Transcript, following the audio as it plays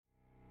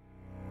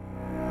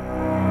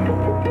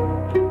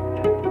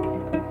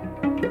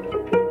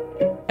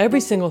Every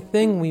single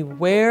thing we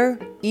wear,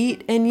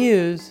 eat, and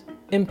use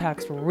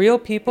impacts real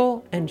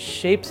people and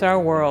shapes our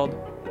world.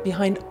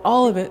 Behind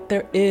all of it,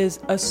 there is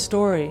a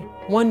story,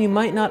 one you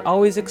might not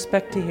always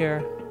expect to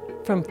hear.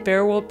 From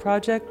Fair World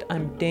Project,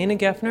 I'm Dana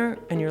Geffner,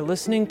 and you're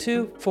listening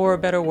to For a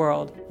Better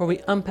World, where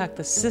we unpack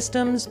the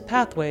systems,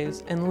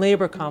 pathways, and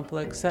labor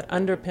conflicts that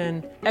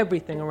underpin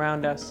everything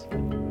around us.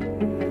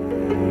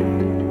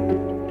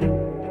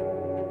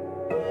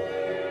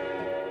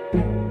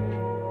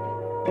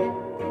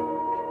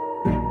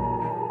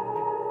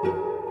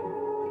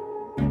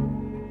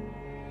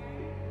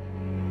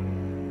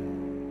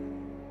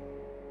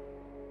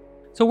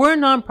 So we're a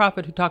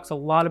nonprofit who talks a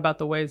lot about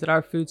the ways that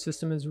our food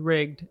system is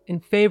rigged in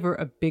favor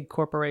of big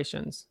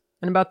corporations,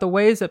 and about the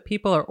ways that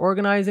people are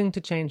organizing to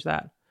change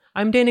that.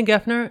 I'm Dana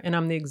Geffner, and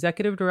I'm the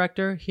executive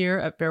director here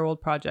at Fair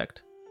World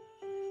Project.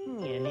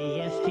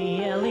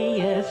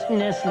 N-E-S-T-L-E-S,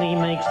 Nestle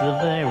makes the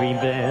very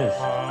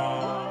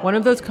best. One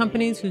of those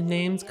companies whose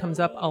names comes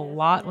up a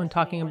lot when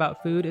talking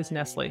about food is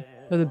Nestle.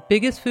 They're the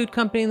biggest food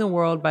company in the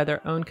world by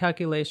their own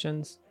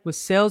calculations, with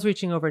sales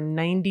reaching over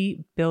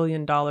 $90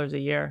 billion a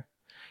year.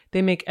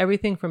 They make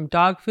everything from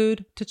dog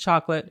food to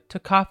chocolate to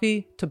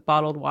coffee to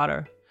bottled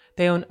water.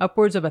 They own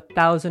upwards of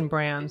 1,000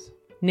 brands.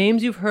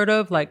 Names you've heard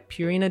of like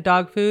Purina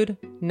dog food,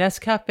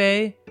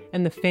 Nescafe,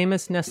 and the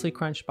famous Nestle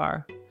Crunch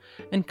Bar.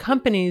 And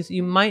companies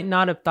you might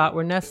not have thought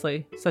were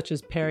Nestle, such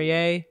as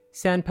Perrier,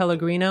 San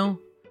Pellegrino,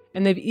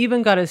 and they've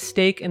even got a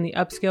stake in the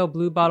upscale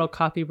Blue Bottle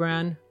coffee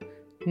brand.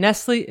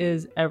 Nestle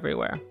is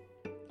everywhere.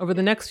 Over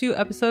the next few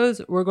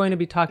episodes, we're going to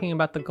be talking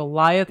about the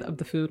Goliath of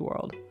the food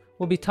world.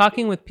 We'll be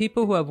talking with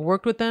people who have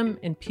worked with them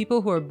and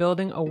people who are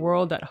building a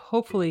world that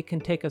hopefully can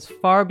take us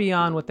far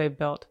beyond what they've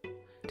built.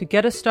 To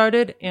get us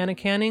started, Anna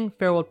Canning,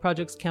 Fair World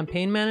Project's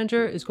campaign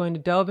manager, is going to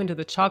delve into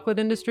the chocolate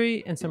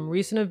industry and some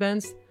recent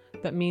events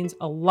that means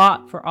a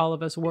lot for all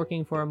of us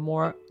working for a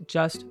more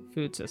just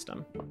food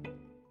system.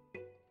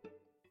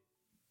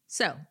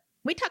 So,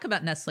 we talk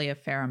about Nestle a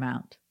fair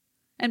amount.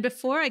 And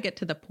before I get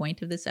to the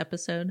point of this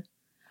episode,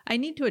 I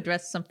need to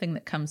address something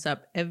that comes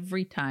up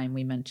every time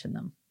we mention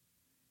them.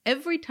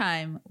 Every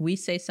time we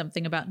say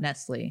something about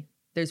Nestle,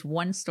 there's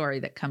one story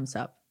that comes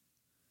up.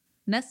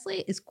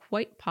 Nestle is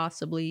quite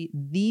possibly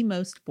the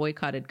most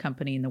boycotted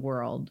company in the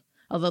world,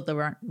 although there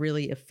aren't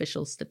really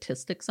official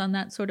statistics on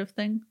that sort of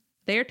thing.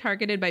 They are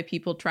targeted by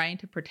people trying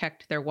to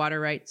protect their water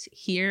rights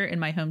here in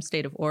my home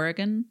state of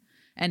Oregon,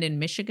 and in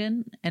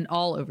Michigan, and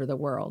all over the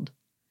world.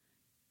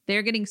 They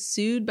are getting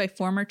sued by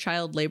former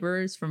child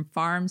laborers from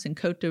farms in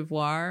Côte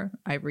d'Ivoire,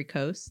 Ivory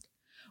Coast.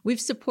 We've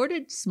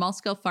supported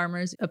small-scale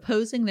farmers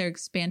opposing their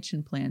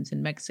expansion plans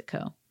in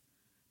Mexico.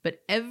 But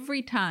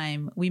every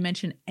time we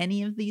mention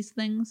any of these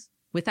things,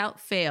 without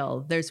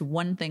fail, there's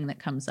one thing that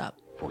comes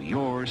up. For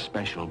your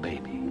special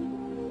baby.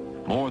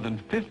 More than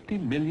 50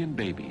 million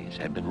babies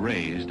have been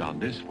raised on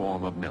this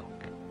form of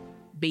milk.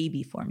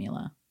 Baby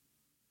formula.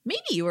 Maybe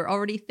you were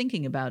already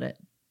thinking about it.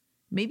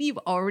 Maybe you've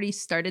already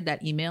started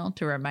that email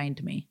to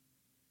remind me.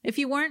 If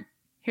you weren't,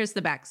 here's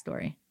the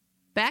backstory.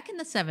 Back in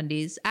the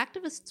 70s,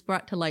 activists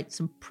brought to light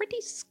some pretty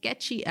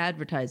sketchy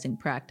advertising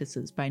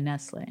practices by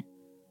Nestle.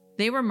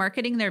 They were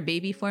marketing their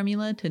baby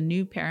formula to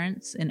new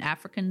parents in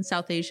African,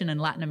 South Asian,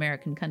 and Latin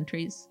American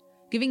countries,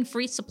 giving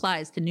free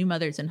supplies to new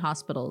mothers in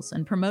hospitals,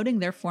 and promoting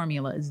their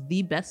formula as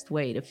the best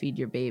way to feed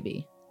your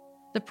baby.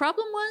 The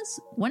problem was,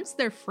 once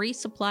their free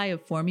supply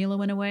of formula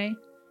went away,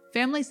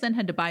 families then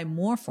had to buy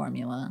more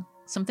formula,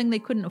 something they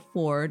couldn't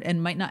afford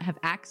and might not have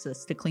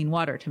access to clean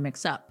water to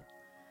mix up.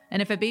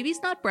 And if a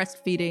baby's not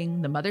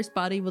breastfeeding, the mother's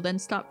body will then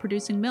stop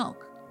producing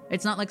milk.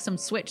 It's not like some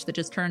switch that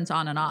just turns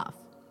on and off.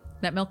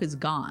 That milk is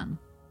gone.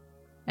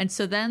 And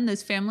so then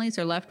those families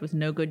are left with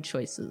no good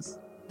choices.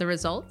 The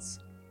results?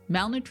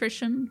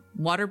 Malnutrition,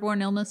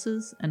 waterborne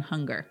illnesses, and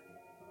hunger.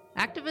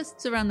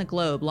 Activists around the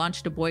globe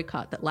launched a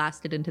boycott that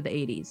lasted into the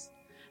 80s.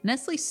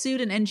 Nestle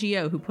sued an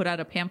NGO who put out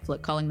a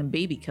pamphlet calling them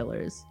baby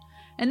killers.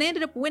 And they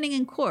ended up winning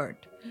in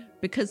court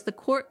because the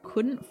court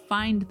couldn't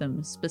find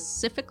them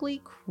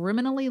specifically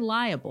criminally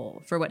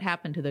liable for what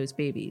happened to those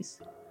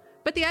babies.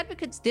 But the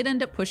advocates did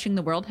end up pushing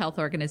the World Health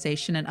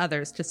Organization and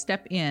others to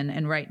step in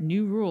and write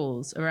new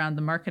rules around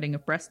the marketing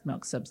of breast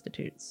milk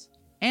substitutes.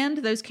 And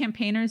those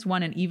campaigners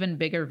won an even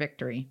bigger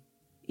victory.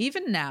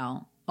 Even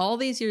now, all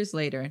these years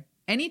later,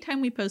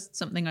 anytime we post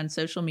something on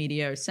social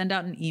media or send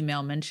out an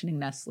email mentioning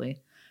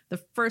Nestle,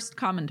 the first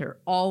commenter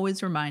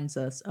always reminds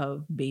us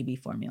of baby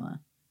formula.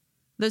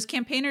 Those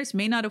campaigners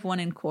may not have won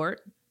in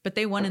court, but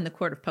they won in the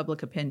court of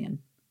public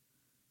opinion.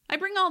 I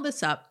bring all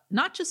this up,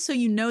 not just so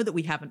you know that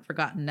we haven't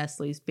forgotten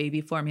Nestle's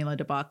baby formula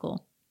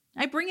debacle.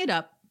 I bring it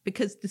up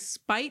because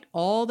despite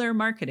all their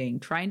marketing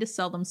trying to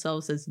sell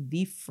themselves as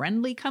the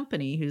friendly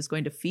company who's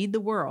going to feed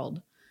the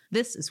world,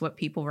 this is what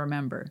people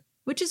remember,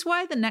 which is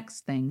why the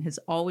next thing has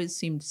always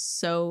seemed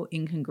so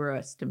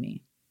incongruous to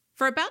me.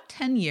 For about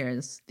 10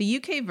 years, the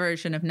UK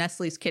version of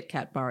Nestle's Kit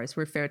Kat bars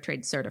were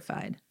Fairtrade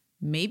certified.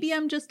 Maybe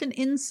I'm just an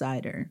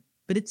insider,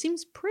 but it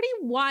seems pretty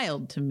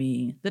wild to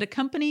me that a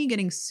company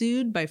getting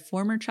sued by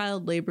former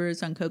child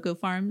laborers on cocoa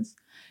farms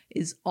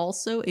is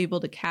also able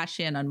to cash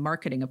in on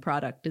marketing a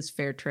product as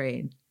fair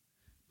trade.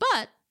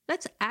 But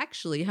that's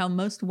actually how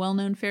most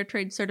well-known fair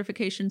trade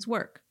certifications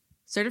work.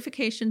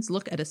 Certifications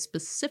look at a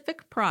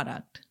specific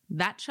product,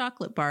 that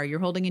chocolate bar you're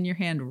holding in your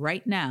hand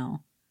right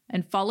now,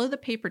 and follow the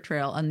paper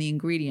trail on the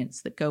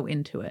ingredients that go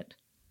into it.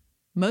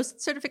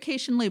 Most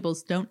certification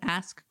labels don't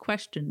ask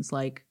questions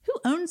like, who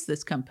owns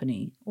this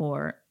company?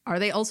 Or, are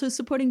they also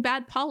supporting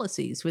bad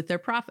policies with their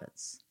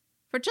profits?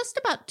 For just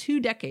about 2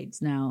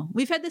 decades now,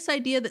 we've had this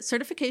idea that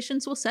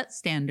certifications will set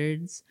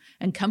standards,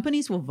 and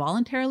companies will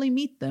voluntarily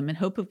meet them in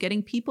hope of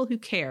getting people who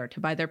care to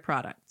buy their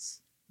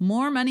products.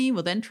 More money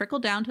will then trickle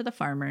down to the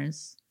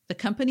farmers. The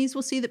companies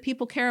will see that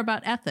people care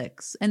about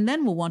ethics, and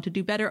then will want to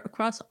do better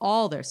across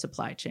all their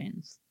supply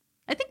chains.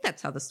 I think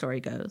that's how the story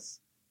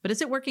goes. But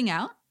is it working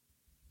out?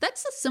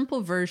 That's a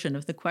simple version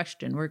of the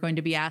question we're going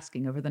to be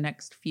asking over the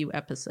next few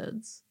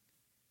episodes.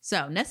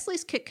 So,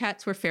 Nestle's Kit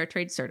Kats were fair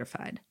trade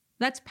certified.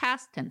 That's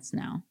past tense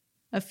now.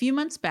 A few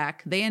months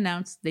back, they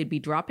announced they'd be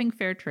dropping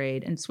fair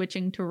trade and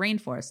switching to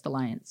Rainforest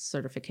Alliance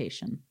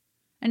certification.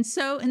 And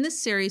so, in this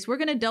series, we're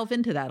going to delve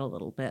into that a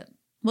little bit.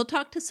 We'll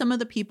talk to some of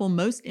the people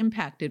most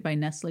impacted by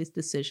Nestle's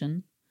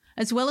decision,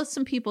 as well as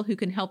some people who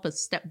can help us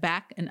step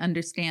back and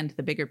understand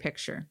the bigger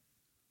picture.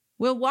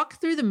 We'll walk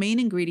through the main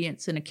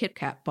ingredients in a Kit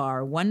Kat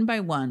bar one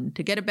by one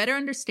to get a better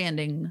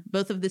understanding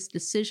both of this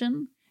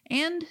decision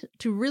and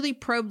to really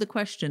probe the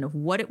question of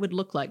what it would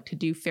look like to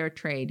do fair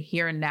trade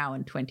here and now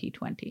in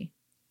 2020.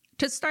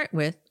 To start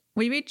with,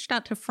 we reached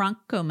out to Franck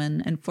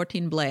Komen and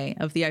Fortine Blay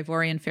of the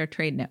Ivorian Fair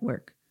Trade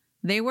Network.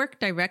 They work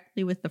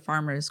directly with the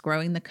farmers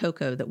growing the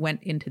cocoa that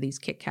went into these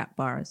Kit Kat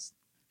bars.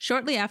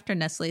 Shortly after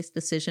Nestle's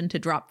decision to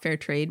drop fair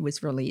trade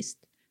was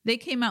released, they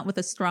came out with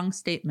a strong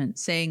statement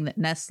saying that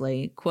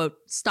Nestle, quote,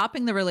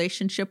 stopping the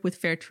relationship with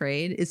fair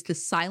trade is to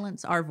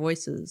silence our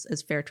voices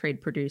as fair trade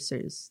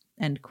producers,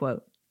 end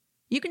quote.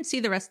 You can see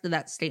the rest of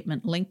that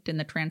statement linked in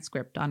the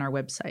transcript on our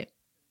website.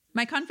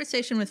 My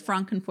conversation with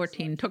Franck and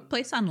Fortine took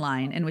place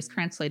online and was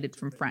translated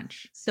from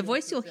French. The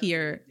voice you'll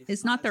hear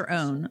is not their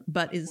own,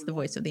 but is the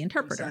voice of the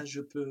interpreter.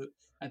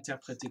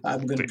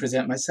 I'm going to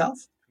present myself.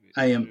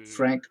 I am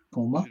Franck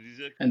Komen,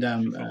 and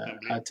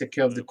I take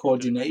care of the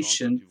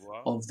coordination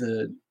of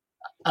the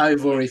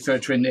Ivory Fair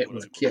Trade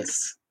Network,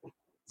 yes.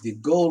 The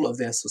goal of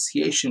the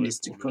association is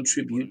to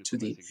contribute to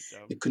the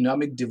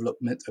economic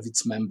development of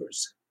its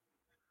members.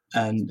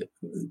 And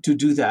to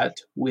do that,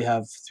 we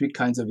have 3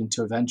 kinds of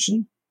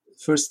intervention.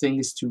 First thing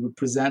is to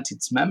represent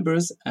its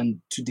members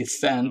and to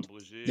defend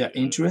their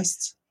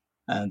interests.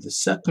 And the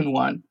second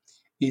one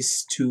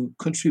is to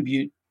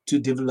contribute to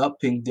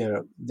developing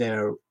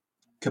their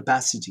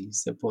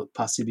capacities, their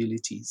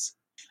possibilities.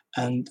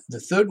 And the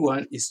third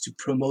one is to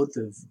promote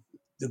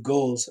the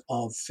goals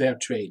of fair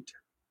trade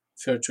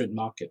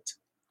market.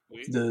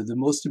 The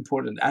most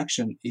important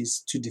action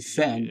is to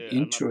defend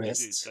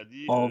interests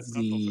of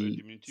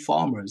the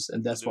farmers,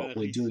 and that's what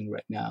we're doing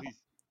right now.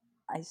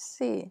 I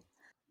see.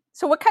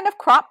 So what kind of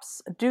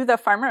crops do the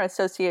farmer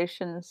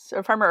associations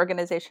or farmer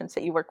organizations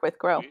that you work with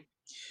grow?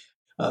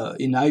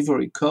 In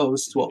Ivory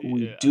Coast, what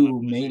we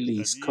do mainly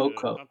is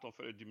cocoa.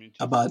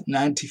 About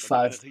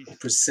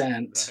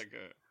 95%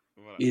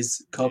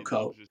 is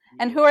cocoa.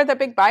 And who are the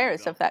big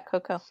buyers of that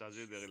cocoa?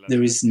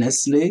 There is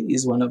Nestle,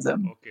 is one of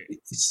them.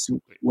 It's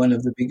one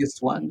of the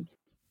biggest ones.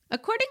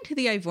 According to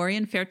the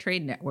Ivorian Fair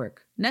Trade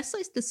Network,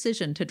 Nestle's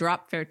decision to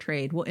drop fair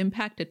trade will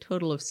impact a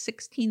total of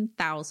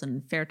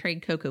 16,000 fair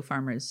trade cocoa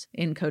farmers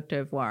in Côte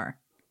d'Ivoire.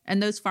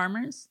 And those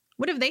farmers,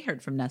 what have they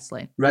heard from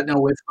Nestle? Right now,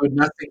 we've heard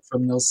nothing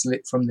from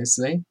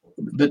Nestle.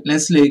 But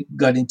Nestle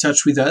got in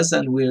touch with us,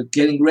 and we're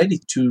getting ready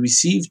to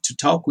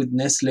talk with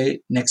Nestle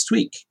next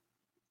week.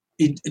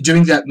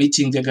 During that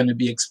meeting, they're going to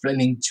be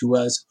explaining to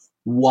us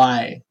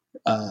why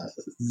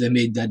they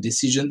made that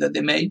decision that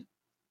they made,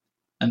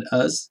 and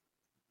us.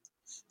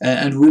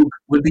 And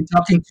we'll be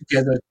talking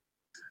together,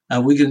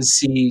 and we're going to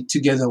see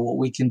together what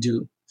we can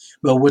do.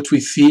 But what we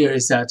fear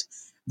is that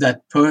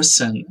that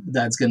person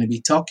that's going to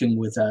be talking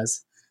with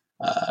us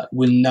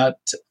will not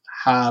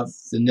have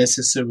the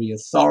necessary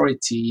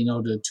authority in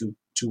order to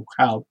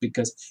help,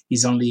 because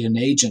he's only an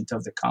agent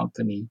of the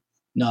company,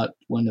 not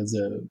one of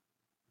the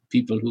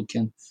people who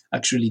can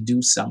actually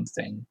do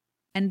something.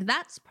 And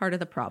that's part of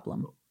the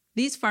problem.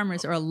 These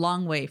farmers are a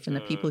long way from the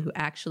people who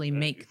actually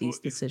make these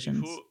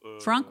decisions.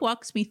 Franck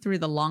walks me through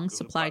the long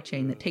supply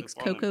chain that takes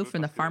cocoa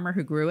from the farmer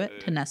who grew it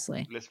to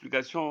Nestle.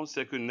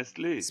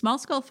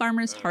 Small-scale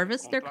farmers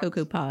harvest their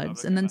cocoa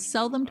pods and then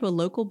sell them to a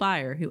local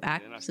buyer who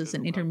acts as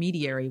an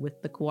intermediary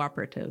with the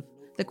cooperative.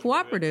 The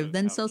cooperative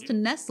then sells to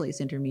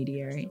Nestle's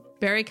intermediary,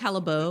 Barry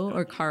Callebaut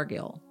or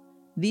Cargill.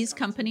 These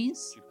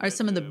companies are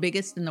some of the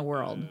biggest in the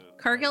world.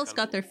 Cargill's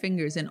got their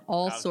fingers in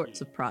all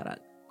sorts of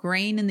product.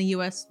 Grain in the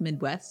U.S.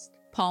 Midwest,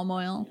 palm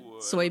oil,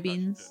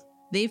 soybeans.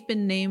 They've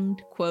been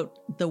named, quote,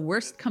 the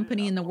worst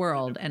company in the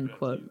world, end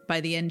quote,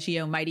 by the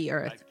NGO Mighty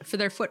Earth for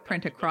their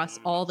footprint across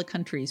all the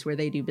countries where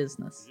they do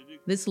business.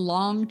 This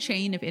long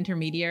chain of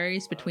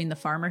intermediaries between the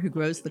farmer who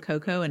grows the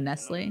cocoa and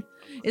Nestle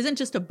isn't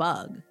just a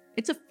bug,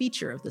 it's a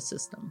feature of the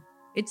system.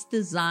 It's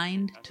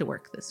designed to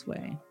work this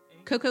way.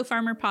 Cocoa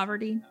farmer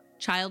poverty,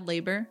 child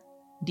labor,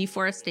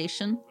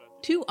 deforestation.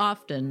 Too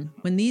often,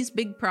 when these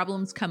big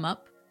problems come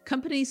up,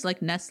 companies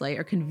like Nestle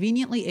are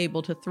conveniently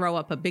able to throw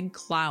up a big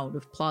cloud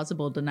of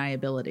plausible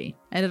deniability.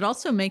 And it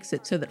also makes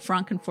it so that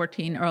Franck and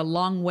Fortin are a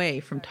long way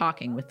from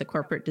talking with the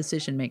corporate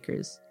decision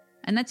makers.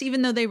 And that's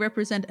even though they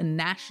represent a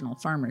national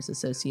farmers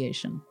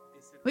association.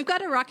 We've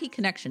got a rocky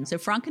connection, so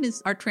Franck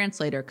is our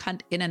translator,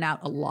 cut in and out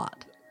a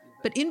lot.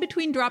 But in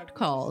between dropped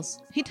calls,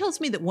 he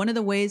tells me that one of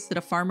the ways that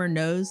a farmer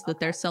knows that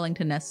they're selling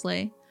to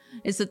Nestle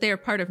is that they are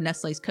part of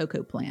Nestle's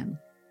Cocoa Plan.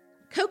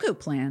 Cocoa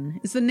Plan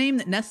is the name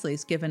that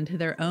Nestle's given to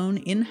their own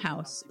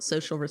in-house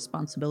social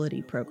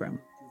responsibility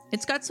program.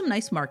 It's got some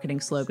nice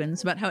marketing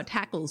slogans about how it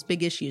tackles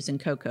big issues in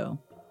cocoa,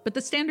 but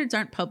the standards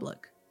aren't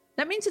public.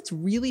 That means it's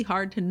really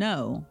hard to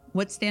know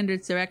what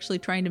standards they're actually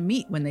trying to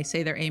meet when they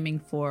say they're aiming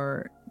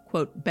for,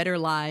 quote, better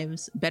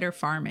lives, better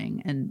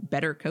farming, and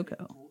better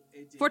cocoa.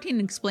 Fortin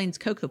explains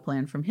Cocoa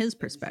Plan from his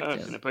perspective.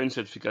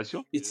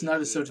 It's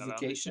not a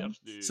certification.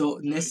 So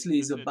Nestle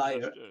is a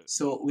buyer.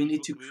 So we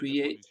need to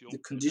create the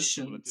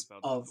conditions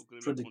of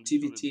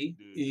productivity.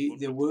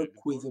 They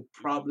work with the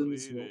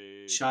problems of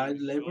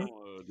child labor.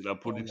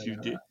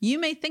 You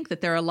may think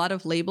that there are a lot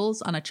of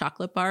labels on a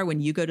chocolate bar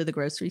when you go to the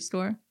grocery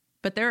store,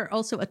 but there are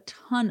also a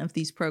ton of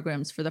these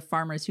programs for the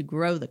farmers who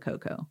grow the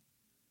cocoa.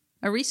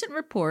 A recent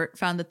report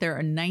found that there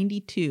are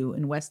 92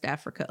 in West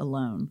Africa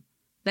alone.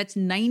 That's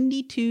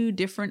 92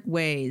 different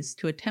ways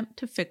to attempt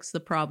to fix the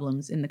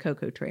problems in the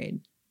cocoa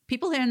trade.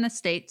 People here in the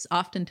States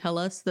often tell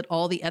us that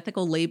all the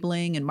ethical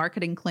labeling and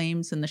marketing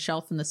claims in the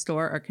shelf in the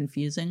store are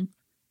confusing.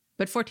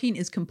 But Fortin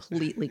is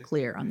completely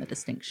clear on the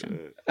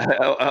distinction.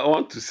 I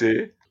want to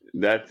say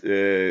that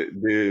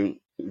the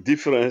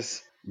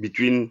difference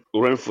between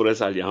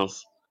Rainforest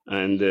Alliance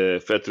and the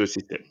Fair Trade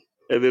System,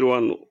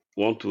 everyone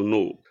wants to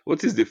know,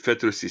 what is the Fair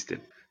Trade System?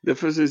 The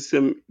Fair Trade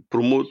System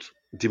promotes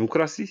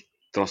democracy,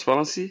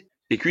 transparency,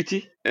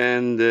 equity,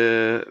 and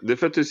the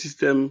Fair Trade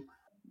System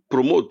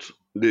promotes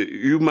the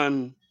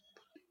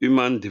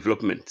human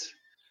development.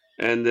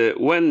 And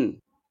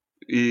when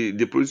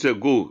the producer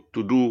go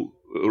to do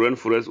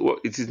rainforest,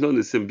 it is not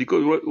the same,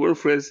 because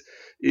rainforest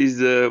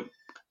is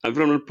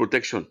environment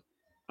protection,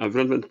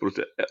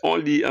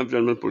 only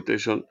environment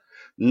protection,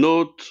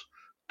 not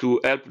to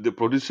help the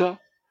producer.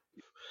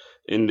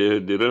 In the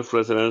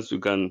rainforest alliance,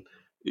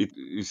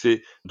 you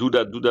say do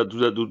that,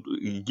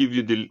 it give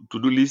you the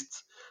to-do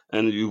list,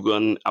 and you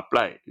can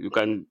apply, you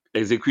can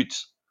execute.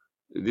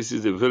 This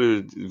is a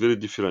very, very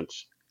different.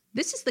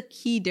 This is the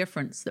key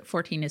difference that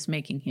Fortin is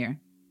making here.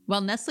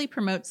 While Nestle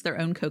promotes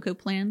their own cocoa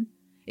plan,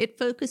 it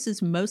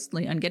focuses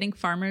mostly on getting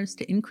farmers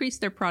to increase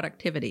their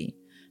productivity,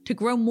 to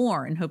grow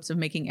more in hopes of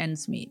making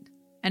ends meet.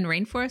 And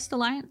Rainforest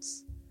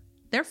Alliance?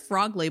 Their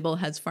frog label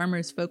has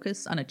farmers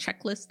focus on a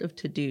checklist of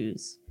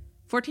to-dos.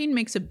 Fortin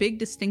makes a big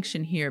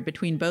distinction here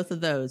between both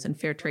of those and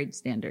fair trade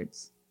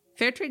standards.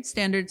 Fair trade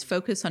standards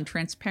focus on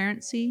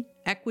transparency,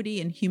 equity,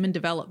 and human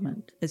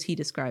development, as he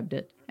described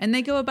it. And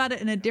they go about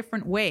it in a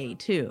different way,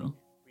 too.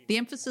 The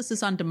emphasis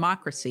is on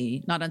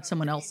democracy, not on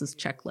someone else's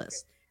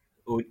checklist.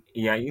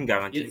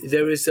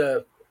 There is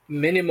a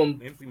minimum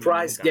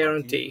price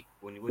guarantee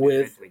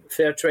with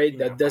fair trade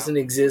that doesn't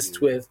exist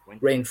with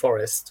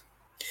rainforest.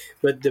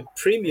 But the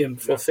premium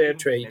for fair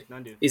trade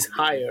is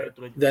higher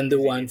than the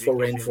one for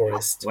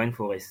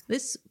rainforest.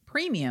 This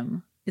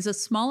premium is a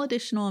small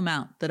additional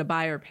amount that a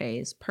buyer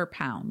pays per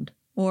pound,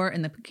 or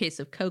in the case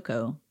of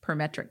cocoa, per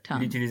metric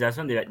ton.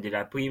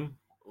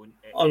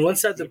 On one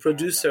side, the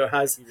producer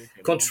has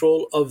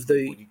control of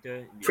the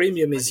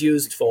premium is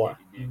used for,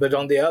 but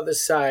on the other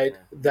side,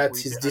 that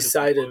is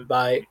decided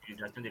by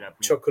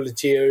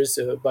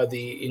chocolatiers, by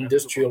the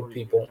industrial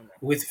people.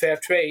 With fair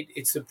trade,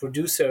 it's the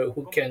producer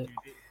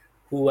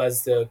who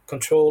has the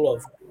control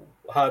of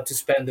how to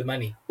spend the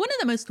money. One of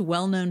the most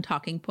well-known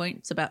talking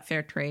points about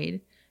fair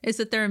trade is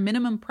that there are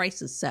minimum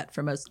prices set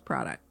for most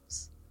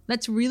products.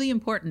 That's really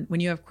important when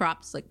you have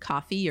crops like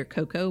coffee or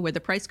cocoa, where the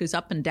price goes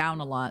up and down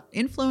a lot,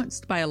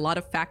 influenced by a lot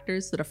of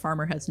factors that a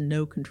farmer has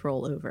no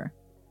control over.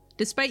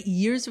 Despite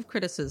years of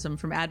criticism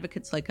from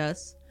advocates like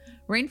us,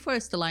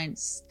 Rainforest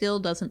Alliance still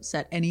doesn't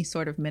set any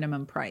sort of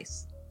minimum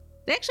price.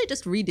 They actually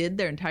just redid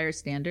their entire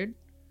standard,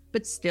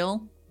 but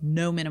still,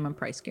 no minimum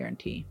price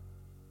guarantee.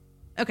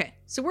 Okay,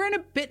 so we're in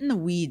a bit in the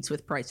weeds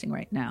with pricing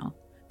right now,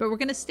 but we're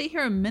going to stay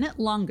here a minute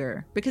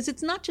longer because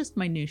it's not just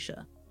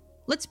minutia.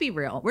 Let's be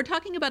real, we're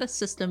talking about a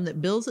system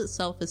that bills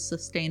itself as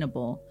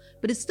sustainable,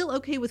 but is still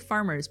okay with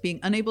farmers being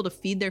unable to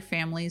feed their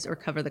families or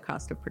cover the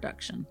cost of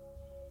production.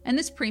 And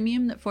this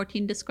premium that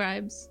Fortin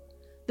describes,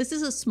 this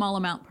is a small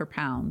amount per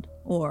pound,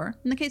 or,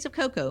 in the case of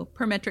cocoa,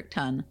 per metric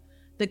ton,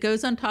 that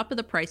goes on top of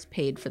the price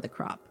paid for the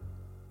crop.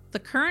 The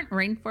current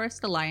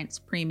Rainforest Alliance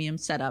premium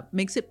setup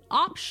makes it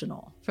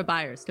optional for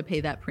buyers to pay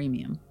that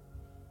premium.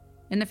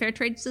 In the fair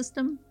trade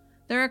system,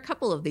 there are a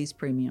couple of these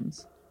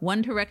premiums.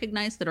 One to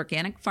recognize that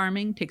organic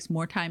farming takes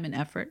more time and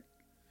effort,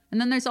 And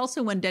then there's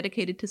also one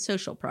dedicated to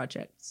social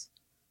projects.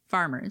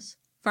 Farmers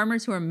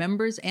who are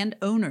members and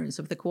owners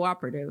of the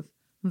cooperative,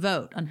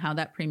 vote on how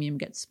that premium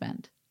gets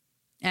spent.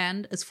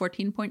 And as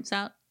 14 points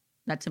out,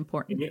 that's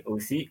important.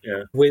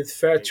 With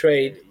fair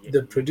trade,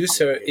 the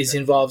producer is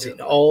involved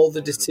in all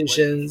the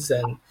decisions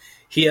and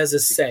he has a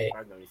say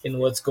in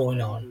what's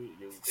going on.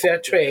 Fair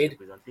trade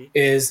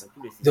is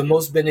the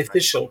most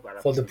beneficial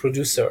for the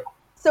producer.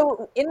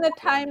 So in the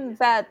time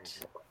that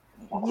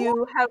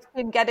you have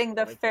been getting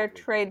the fair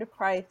trade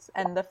price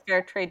and the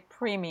fair trade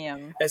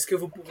premium,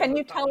 can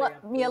you tell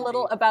me a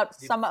little about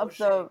some of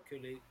the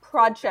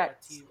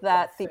projects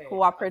that the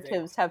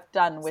cooperatives have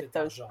done with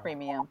those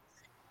premiums?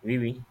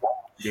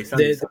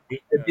 They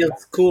built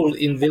schools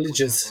in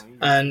villages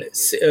and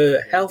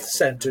health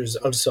centers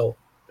also.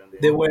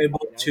 They were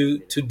able to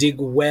dig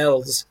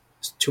wells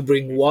to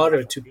bring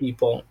water to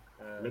people.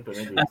 And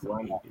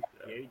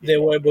they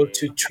were able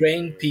to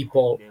train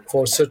people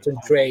for certain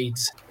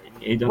trades.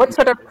 What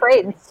sort of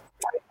trades?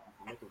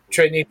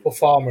 Training for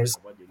farmers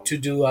to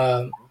do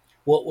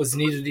what was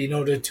needed in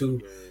order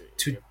to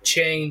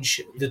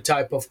change the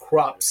type of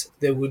crops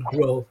they would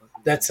grow.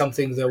 That's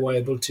something they were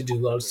able to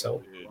do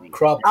also.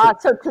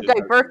 So to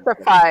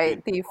diversify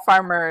the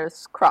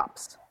farmers'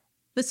 crops.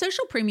 The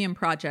social premium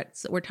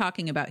projects that we're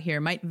talking about here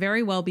might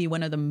very well be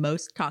one of the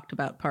most talked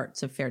about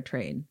parts of fair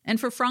trade. And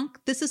for Franck,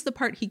 this is the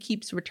part he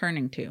keeps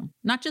returning to.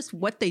 Not just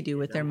what they do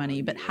with their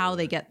money, but how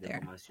they get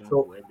there.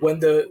 So when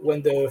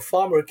the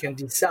farmer can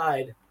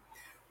decide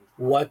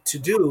what to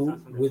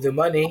do with the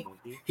money,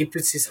 he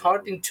puts his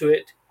heart into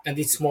it and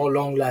it's more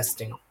long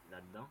lasting.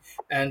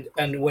 And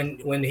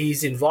when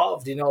he's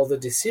involved in all the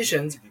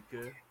decisions,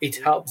 it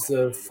helps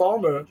the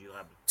farmer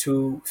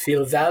to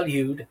feel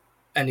valued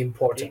and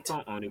important.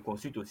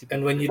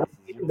 And when you don't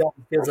feel that,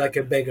 it feels like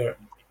a beggar.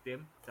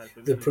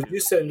 The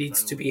producer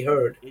needs to be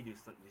heard.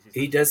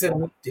 He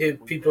doesn't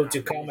need people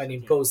to come and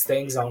impose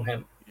things on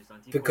him.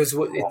 Because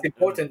it's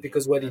important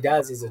because what he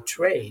does is a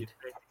trade.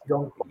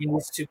 He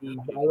needs to be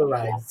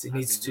valorized.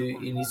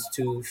 He needs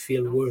to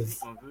feel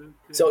worth.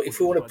 So if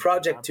we want a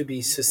project to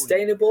be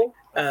sustainable,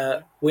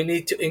 we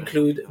need to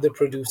include the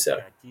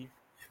producer.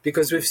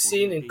 Because we've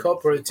seen in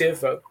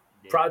cooperative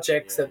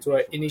projects that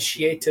were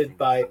initiated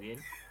by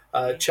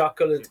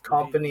chocolate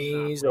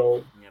companies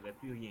or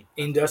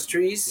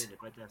industries,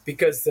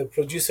 because the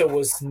producer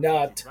was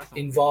not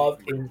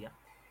involved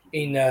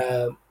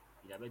in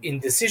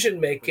decision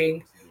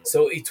making,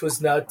 so it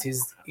was not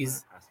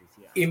his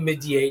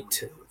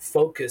immediate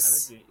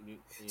focus.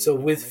 So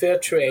with fair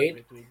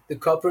trade, the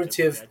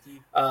cooperative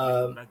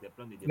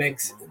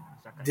makes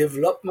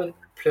development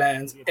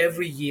plans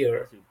every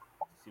year.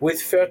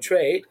 With fair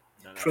trade,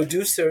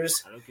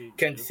 producers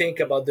can think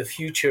about the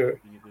future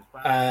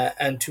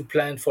and to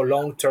plan for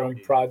long-term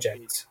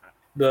projects.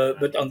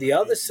 But on the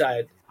other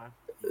side,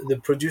 the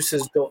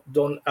producers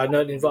are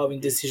not involved in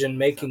decision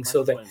making,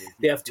 so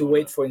they have to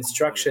wait for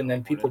instruction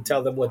and people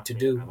tell them what to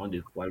do.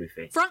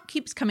 Franck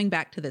keeps coming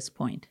back to this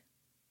point.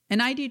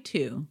 And I do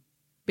too.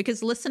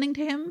 Because listening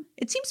to him,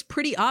 it seems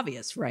pretty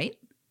obvious, right?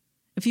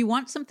 If you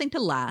want something to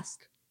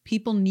last,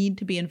 people need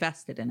to be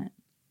invested in it.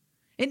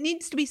 It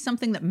needs to be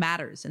something that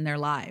matters in their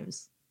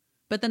lives.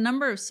 But the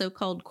number of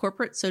so-called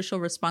corporate social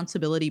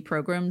responsibility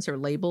programs or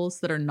labels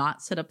that are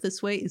not set up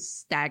this way is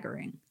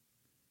staggering.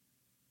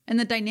 And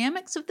the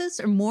dynamics of this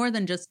are more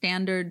than just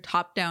standard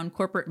top-down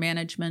corporate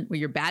management where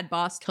your bad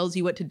boss tells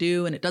you what to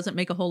do and it doesn't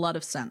make a whole lot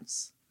of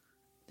sense.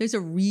 There's a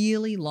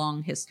really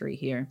long history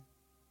here.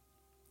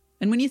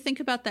 And when you think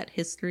about that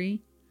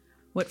history,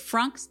 what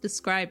Franck's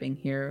describing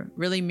here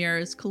really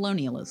mirrors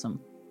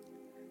colonialism.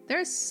 There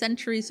are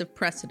centuries of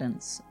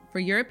precedents for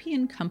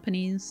European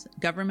companies,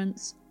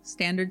 governments,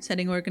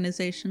 standard-setting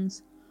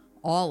organizations,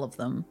 all of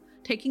them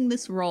taking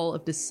this role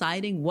of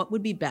deciding what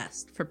would be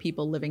best for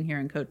people living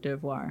here in Côte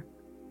d'Ivoire.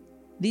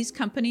 These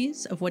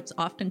companies, of what's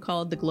often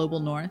called the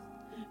Global North,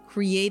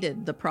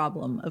 created the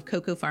problem of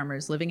cocoa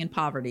farmers living in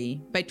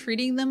poverty by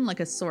treating them like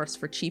a source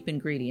for cheap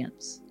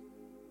ingredients.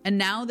 And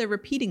now they're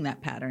repeating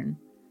that pattern,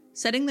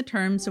 setting the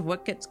terms of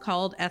what gets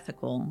called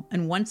ethical,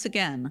 and once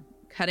again,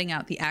 cutting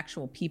out the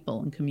actual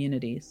people and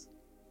communities.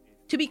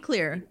 To be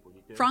clear,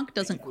 Franck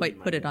doesn't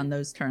quite put it on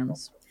those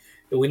terms.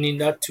 We need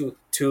not to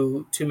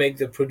make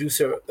the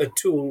producer a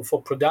tool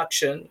for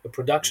production, a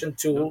production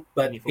tool,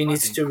 but he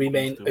needs to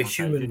remain a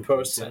human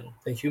person,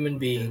 a human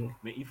being.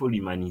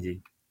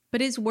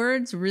 But his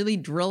words really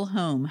drill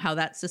home how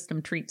that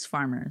system treats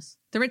farmers.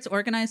 Through its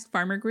organized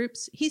farmer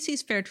groups, he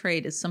sees fair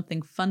trade as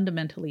something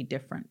fundamentally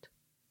different.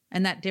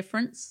 And that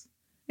difference?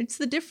 It's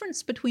the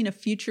difference between a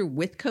future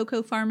with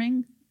cocoa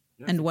farming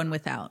and one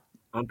without.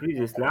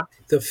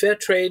 The fair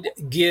trade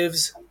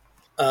gives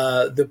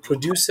the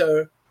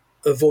producer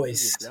a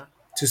voice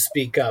to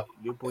speak up.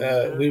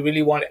 We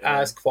really want to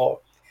ask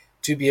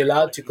to be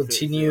allowed to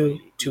continue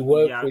to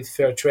work with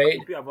fair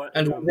trade.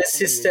 And with this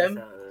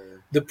system,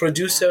 the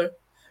producer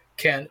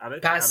can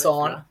pass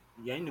on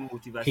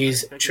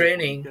his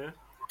training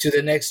to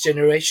the next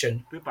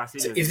generation.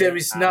 So if there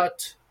is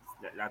not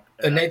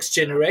a next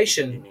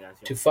generation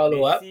to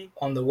follow up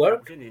on the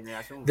work,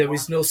 there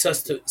is no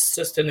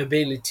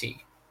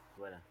sustainability.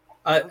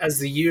 As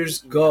the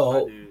years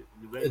go,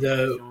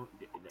 the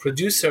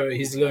producer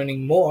is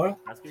learning more,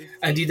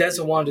 and he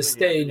doesn't want to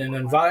stay in an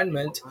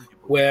environment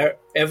where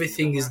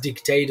everything is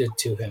dictated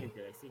to him.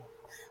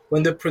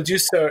 When the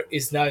producer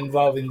is not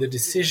involved in the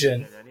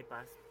decision,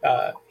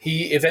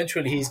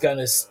 he's going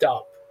to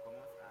stop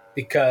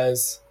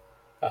because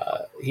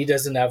he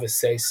doesn't have a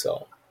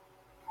say-so.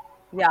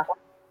 Yeah.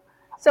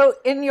 So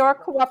in your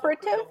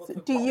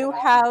cooperative, do you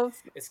have,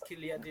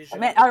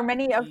 are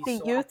many of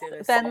the youth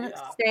then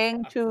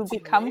staying to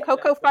become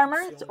cocoa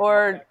farmers,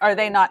 or are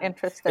they not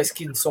interested? Est-ce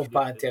qu'ils ne sont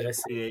pas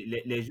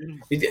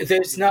intéressés?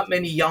 There's not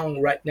many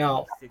young right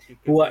now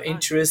who are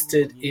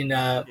interested in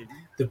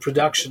the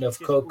production of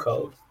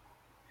cocoa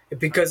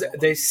because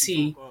they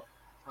see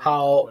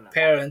how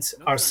their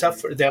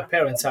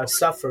parents are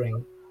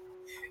suffering.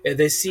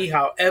 They see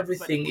how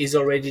everything is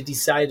already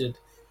decided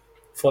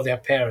for their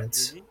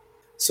parents.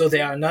 So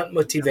they are not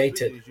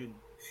motivated.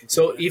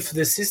 So if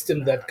the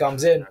system that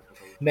comes in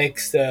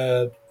makes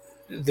the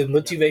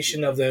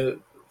motivation of the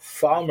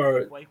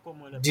farmer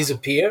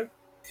disappear,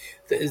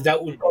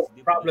 that would cause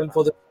a problem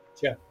for the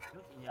future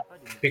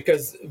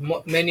because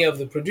many of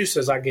the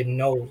producers are getting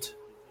old.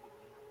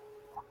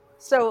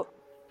 So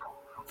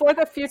for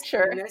the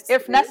future,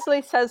 if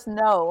Nestle says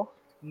no,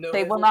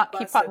 they will not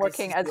keep on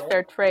working as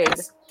fair trade.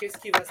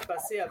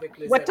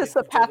 What does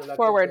the path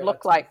forward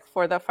look like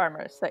for the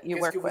farmers that you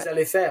work with?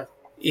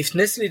 If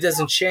Nestle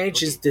doesn't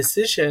change its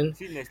decision,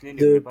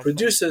 the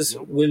producers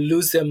will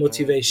lose their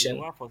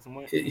motivation.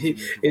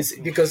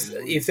 Because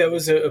if there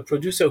was a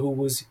producer who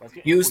was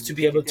used to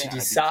be able to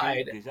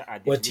decide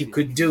what he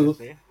could do,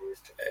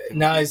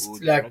 now it's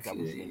like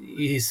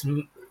his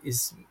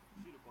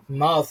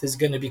mouth is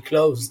going to be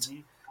closed.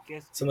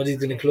 Somebody's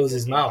going to close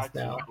his mouth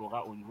now.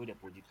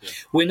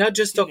 We're not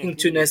just talking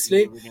to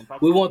Nestle,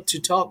 we want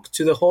to talk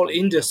to the whole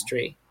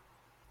industry.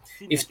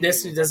 If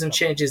Nestle doesn't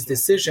change its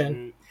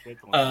decision,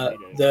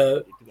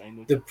 the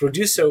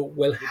producer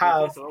will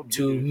have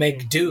to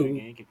make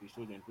do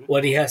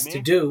what he has to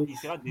do,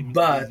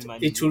 but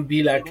it will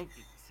be like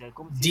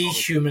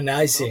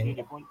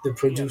dehumanizing the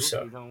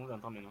producer.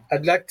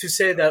 I'd like to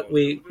say that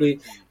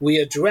we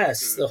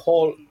address the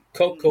whole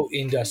cocoa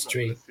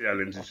industry.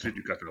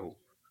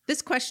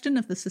 This question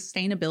of the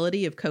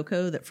sustainability of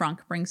cocoa that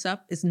Franck brings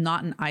up is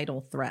not an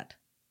idle threat.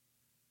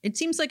 It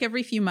seems like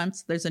every few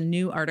months there's a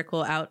new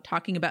article out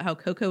talking about how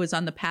cocoa is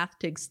on the path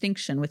to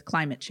extinction with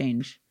climate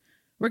change.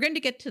 We're going to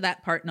get to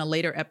that part in a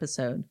later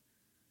episode.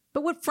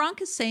 But what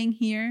Franck is saying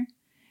here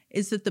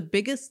is that the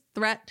biggest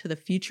threat to the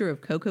future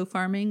of cocoa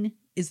farming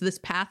is this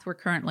path we're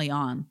currently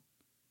on.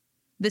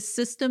 This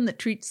system that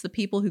treats the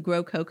people who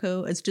grow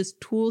cocoa as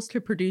just tools to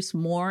produce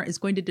more is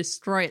going to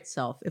destroy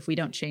itself if we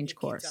don't change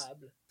course.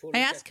 I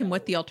asked him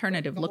what the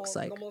alternative looks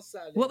like.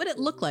 What would it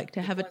look like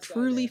to have a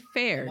truly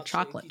fair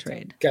chocolate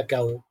trade?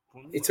 Cacao.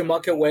 It's a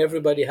market where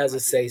everybody has a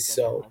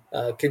say-so,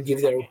 can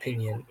give their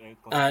opinion,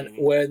 and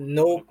where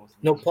no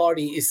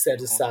party is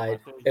set aside.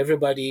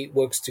 Everybody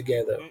works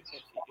together,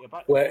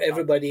 where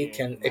everybody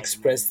can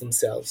express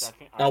themselves,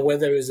 and where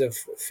there is a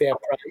fair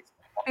price.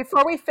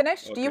 Before we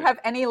finish, do you have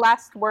any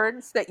last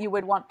words that you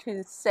would want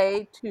to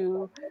say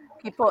to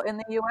people in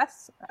the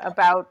U.S.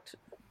 about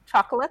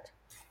chocolate?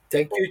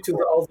 Thank you to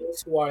all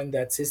those who are in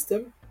that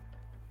system.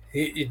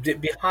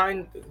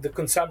 Behind the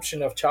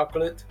consumption of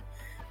chocolate,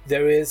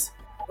 there is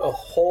a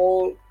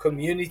whole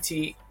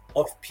community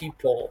of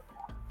people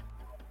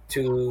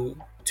to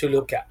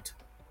look at.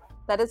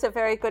 That is a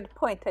very good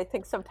point. I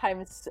think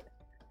sometimes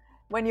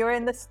when you're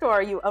in the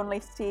store, you only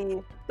see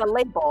the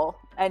label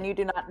and you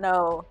do not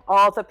know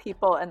all the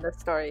people and the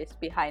stories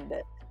behind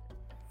it.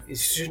 It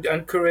should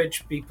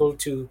encourage people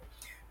to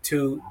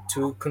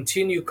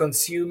continue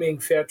consuming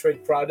fair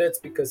trade products,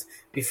 because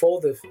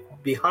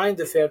behind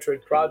the fair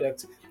trade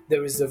products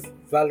there is a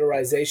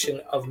valorization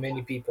of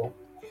many people,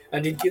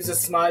 and it gives a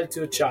smile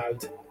to a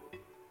child.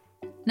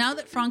 Now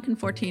that Franck and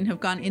Fortine have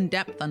gone in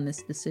depth on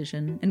this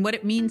decision and what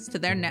it means to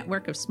their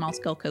network of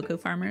small-scale cocoa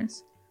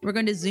farmers, we're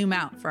going to zoom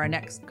out for our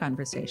next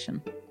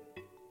conversation.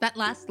 That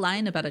last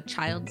line about a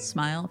child's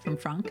smile from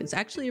Franck is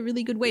actually a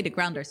really good way to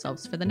ground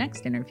ourselves for the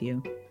next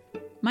interview.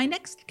 My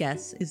next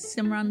guest is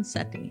Simran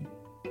Sethi.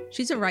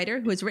 She's a writer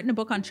who has written a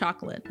book on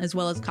chocolate, as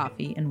well as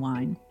coffee and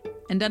wine,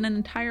 and done an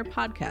entire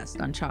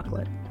podcast on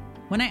chocolate.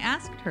 When I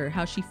asked her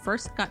how she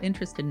first got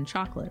interested in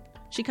chocolate,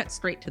 she cut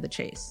straight to the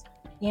chase.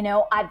 You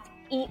know, I've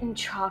eaten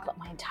chocolate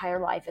my entire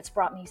life. It's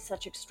brought me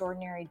such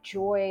extraordinary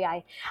joy.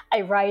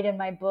 I write in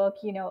my book,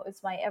 you know, it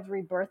was my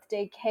every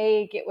birthday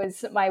cake. It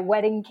was my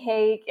wedding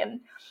cake,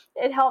 and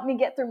it helped me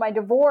get through my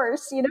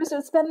divorce, you know, so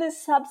it's been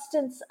this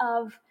substance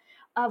of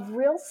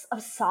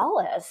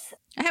solace.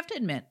 I have to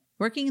admit,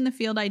 working in the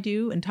field I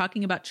do and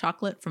talking about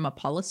chocolate from a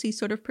policy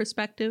sort of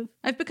perspective,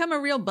 I've become a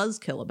real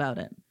buzzkill about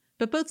it.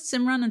 But both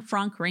Simran and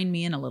Franck rein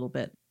me in a little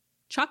bit.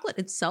 Chocolate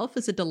itself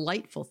is a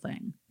delightful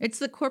thing. It's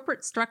the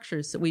corporate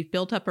structures that we've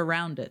built up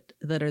around it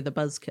that are the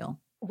buzzkill.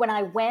 When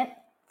I went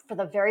for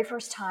the very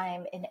first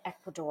time in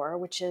Ecuador,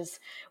 which is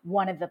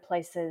one of the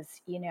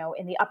places, in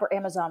the upper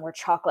Amazon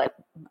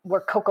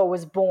where cocoa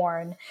was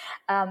born.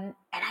 And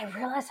I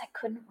realized I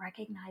couldn't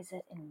recognize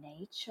it in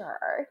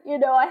nature.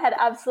 I had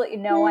absolutely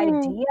no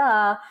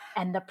idea.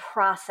 And the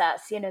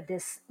process,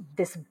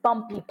 this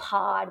bumpy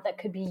pod that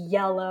could be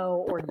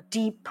yellow or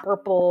deep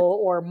purple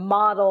or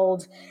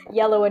mottled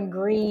yellow and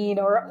green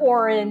or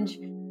orange.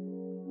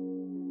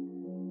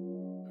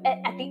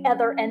 At the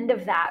other end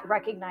of that,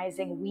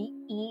 recognizing we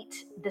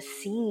eat the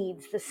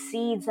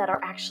seeds that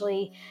are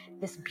actually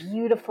this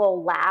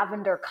beautiful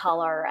lavender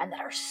color and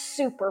that are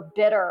super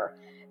bitter,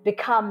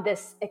 become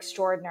this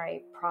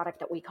extraordinary product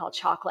that we call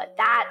chocolate.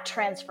 That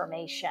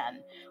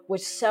transformation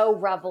was so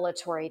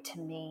revelatory to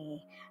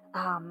me.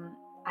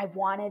 I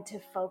wanted to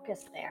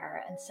focus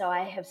there. And so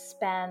I have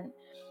spent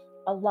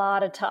a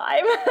lot of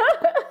time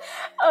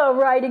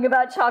writing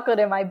about chocolate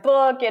in my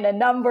book and a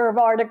number of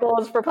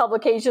articles for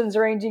publications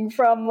ranging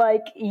from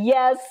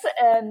Yes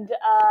and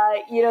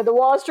the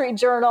Wall Street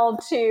Journal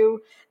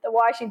to the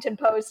Washington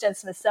Post and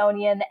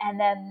Smithsonian, and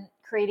then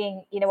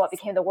creating what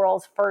became the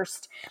world's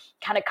first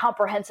kind of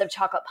comprehensive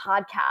chocolate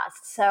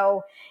podcast.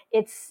 So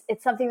it's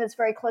something that's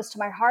very close to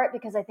my heart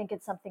because I think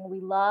it's something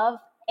we love.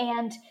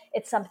 And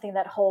it's something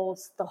that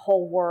holds the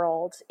whole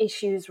world,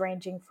 issues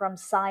ranging from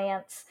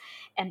science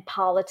and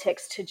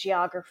politics to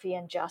geography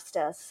and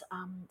justice.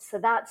 So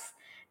that's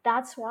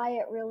why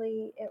it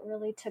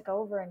really took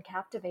over and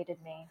captivated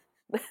me.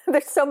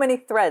 There's so many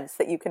threads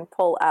that you can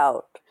pull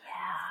out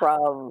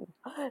from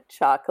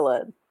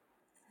chocolate.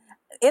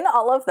 In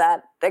all of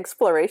that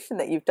exploration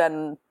that you've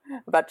done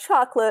about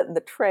chocolate and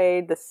the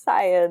trade, the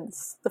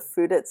science, the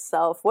food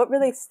itself, what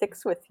really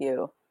sticks with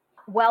you?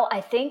 Well, I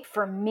think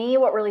for me,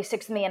 what really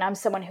sticks with me, and I'm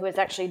someone who has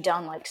actually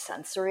done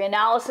sensory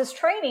analysis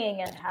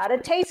training and how to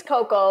taste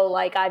cocoa.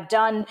 I've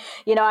done,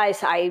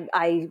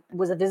 I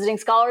was a visiting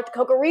scholar at the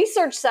Cocoa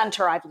Research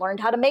Center. I've learned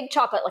how to make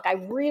chocolate. I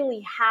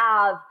really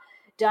have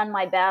done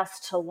my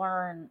best to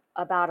learn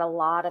about a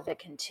lot of the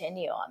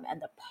continuum.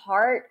 And the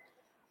part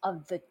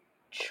of the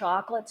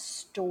chocolate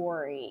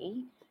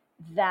story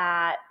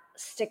that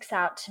sticks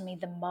out to me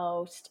the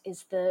most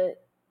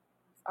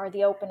are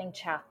the opening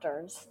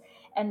chapters.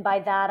 And by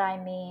that,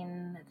 I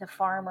mean the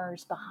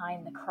farmers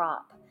behind the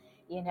crop.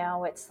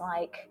 It's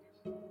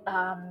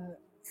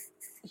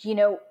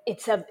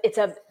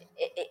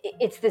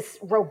it's this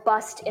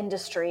robust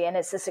industry and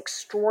it's this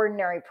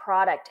extraordinary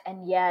product.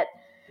 And yet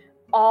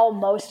all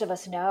most of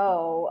us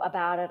know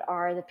about it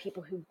are the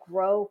people who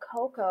grow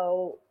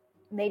cocoa.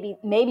 Maybe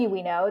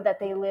we know that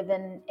they live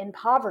in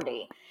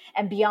poverty.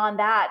 And beyond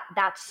that,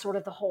 that's sort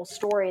of the whole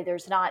story.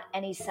 There's not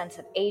any sense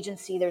of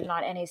agency. There's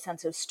not any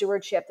sense of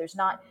stewardship. There's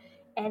not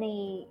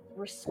any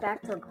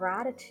respect or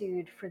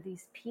gratitude for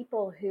these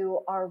people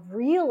who are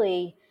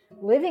really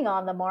living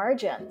on the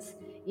margins,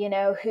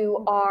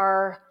 who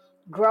are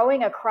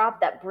growing a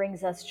crop that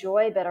brings us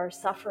joy, but are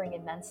suffering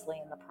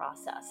immensely in the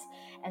process.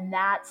 And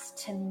that's,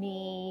 to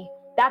me,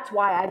 that's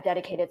why I've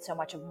dedicated so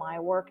much of my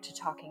work to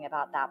talking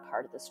about that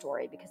part of the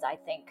story, because I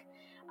think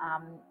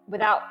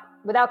without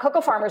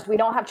cocoa farmers, we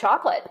don't have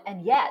chocolate.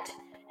 And yet,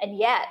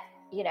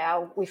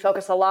 we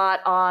focus a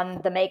lot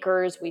on the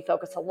makers. We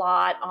focus a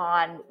lot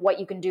on what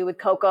you can do with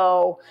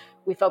cocoa.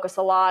 We focus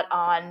a lot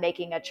on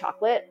making a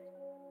chocolate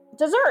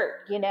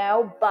dessert,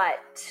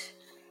 but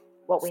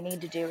what we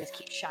need to do is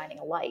keep shining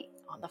a light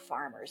on the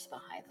farmers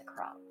behind the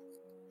crop.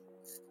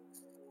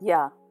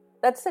 Yeah,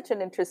 that's such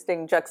an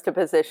interesting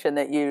juxtaposition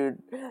that you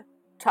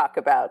talk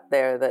about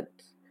there, that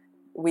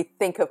we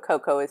think of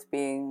cocoa as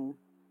being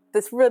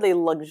this really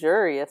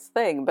luxurious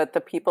thing, but the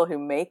people who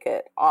make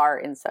it are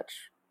in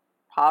such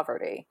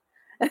poverty.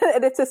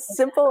 And it's a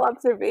simple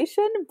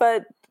observation,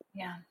 but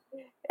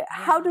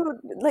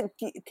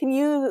can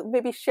you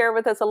maybe share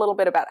with us a little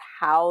bit about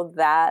how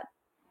that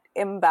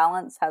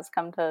imbalance has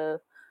come to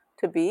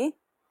be?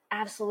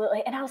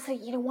 Absolutely. And I'll say,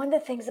 one of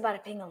the things about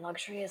it being a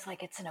luxury is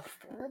it's an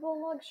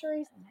affordable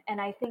luxury.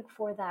 And I think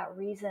for that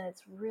reason,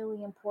 it's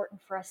really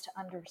important for us to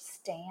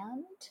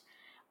understand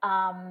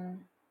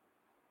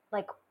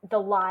the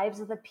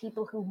lives of the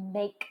people who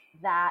make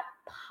that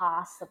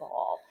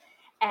possible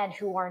and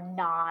who are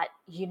not,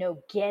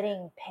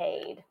 getting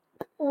paid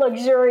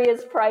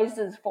luxurious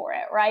prices for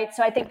it, right?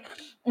 So I think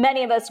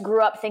many of us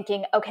grew up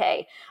thinking,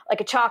 okay,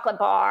 a chocolate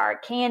bar,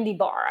 candy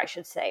bar, I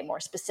should say more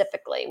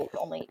specifically,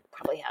 only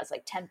probably has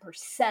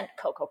 10%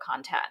 cocoa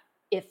content,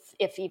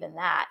 if even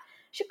that,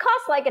 should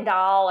cost $1,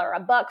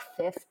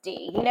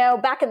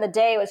 $1.50. Back in the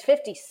day it was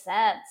 50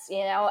 cents,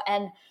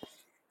 and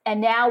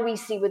now we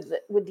see with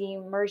the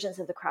emergence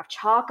of the craft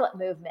chocolate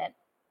movement,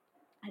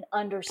 and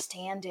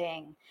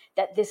understanding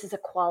that this is a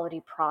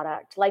quality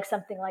product, like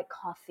something like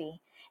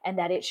coffee, and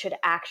that it should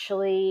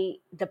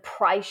actually, the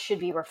price should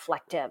be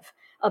reflective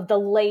of the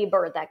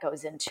labor that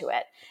goes into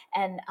it.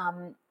 And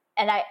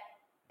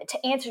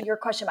to answer your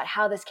question about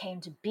how this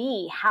came to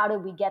be, how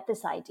did we get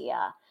this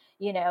idea,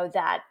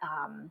 that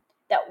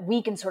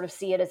we can sort of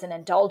see it as an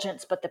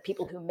indulgence, but the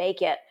people who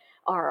make it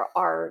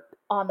are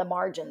on the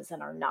margins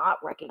and are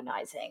not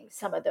recognizing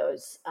some of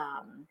those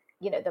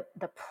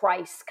the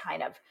price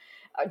kind of,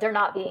 they're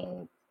not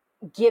being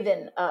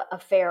given a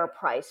fair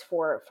price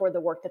for the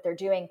work that they're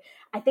doing.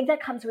 I think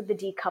that comes with the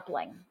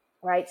decoupling,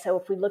 right? So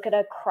if we look at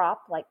a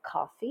crop like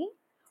coffee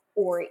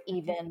or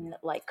even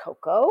like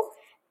cocoa,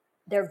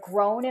 they're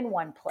grown in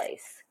one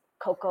place.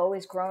 Cocoa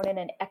is grown in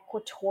an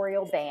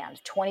equatorial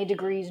band, 20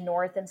 degrees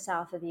north and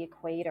south of the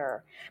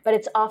equator, but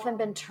it's often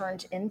been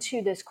turned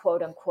into this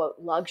quote unquote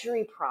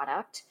luxury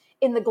product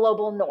in the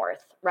global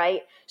north,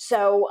 right?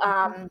 So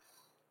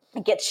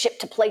it gets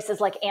shipped to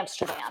places like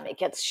Amsterdam. It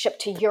gets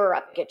shipped to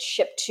Europe. It gets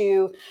shipped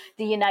to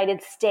the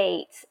United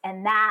States.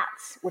 And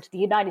which the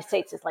United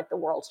States is like the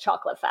world's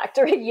chocolate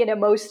factory.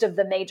 Most of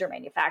the major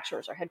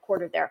manufacturers are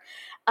headquartered there.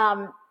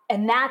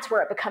 And that's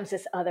where it becomes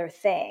this other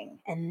thing.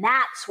 And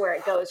that's where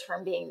it goes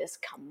from being this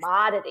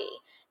commodity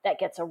that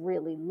gets a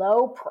really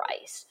low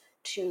price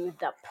to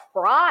the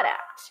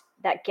product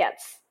that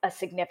gets a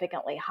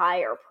significantly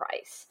higher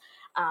price.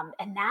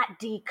 And that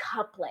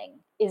decoupling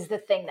is the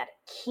thing that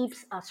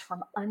keeps us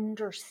from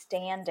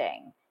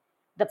understanding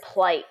the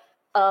plight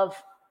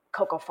of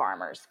cocoa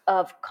farmers,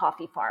 of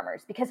coffee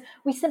farmers, because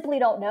we simply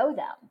don't know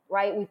them,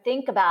 right? We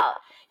think about,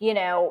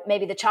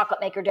 maybe the chocolate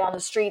maker down the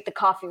street, the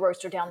coffee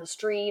roaster down the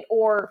street,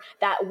 or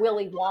that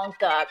Willy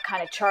Wonka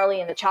kind of Charlie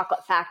and the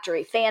Chocolate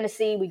Factory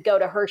fantasy. We go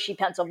to Hershey,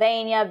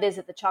 Pennsylvania,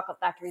 visit the chocolate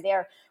factory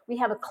there. We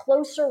have a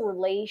closer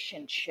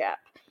relationship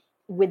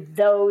with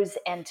those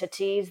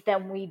entities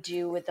than we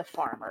do with the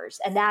farmers.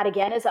 And that,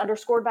 again, is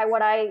underscored by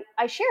what I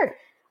shared.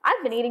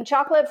 I've been eating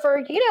chocolate for,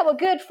 a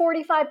good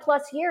 45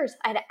 plus years.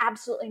 I had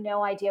absolutely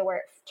no idea where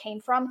it came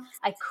from.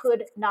 I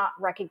could not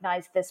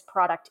recognize this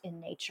product in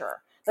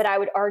nature, but I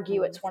would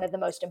argue it's one of the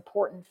most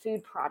important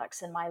food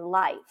products in my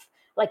life.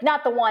 Like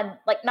not the one,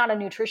 like not a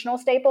nutritional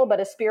staple, but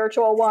a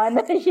spiritual one,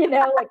 like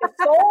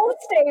a soul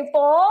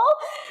staple.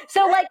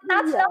 So like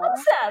that's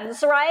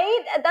nonsense,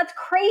 right? That's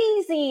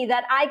crazy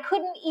that I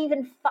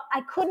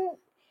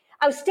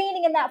was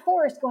standing in that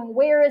forest going,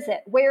 where is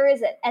it? Where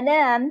is it? And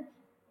then,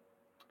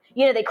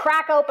 they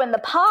crack open the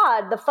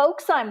pod, the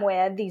folks I'm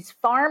with, these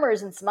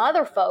farmers and some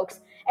other folks.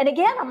 And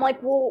again, I'm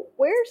like, well,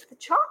 where's the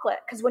chocolate?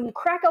 Because when you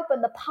crack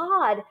open the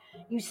pod,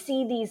 you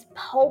see these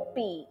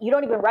pulpy, you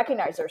don't even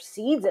recognize there's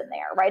seeds in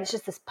there, right? It's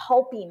just this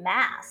pulpy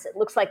mass. It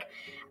looks like,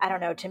 I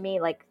don't know, to me,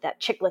 like that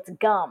Chiclet's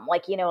gum,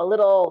 like, a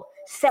little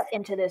set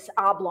into this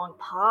oblong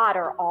pod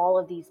are all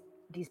of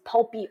these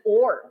pulpy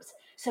orbs.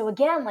 So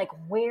again, like,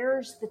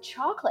 where's the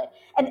chocolate?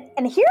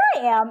 And here I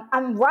am,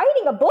 I'm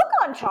writing a book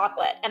on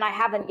chocolate and I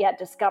haven't yet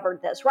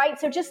discovered this, right?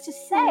 So just to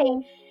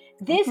say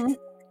this,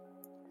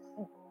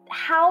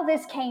 how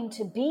this came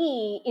to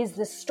be is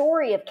the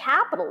story of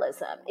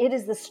capitalism. It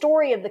is the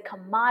story of the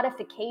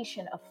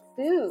commodification of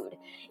food.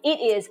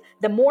 It is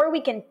the more we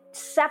can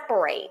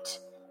separate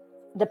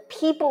the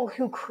people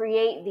who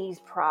create these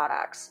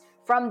products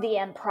from the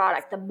end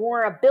product, the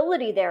more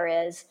ability there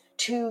is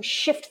to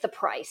shift the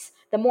price,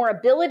 the more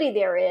ability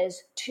there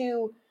is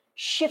to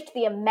shift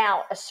the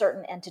amount a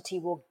certain entity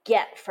will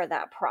get for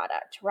that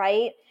product,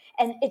 right?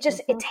 And it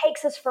just, it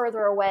takes us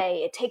further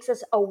away. It takes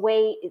us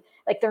away,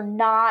 like they're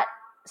not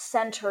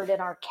centered in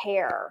our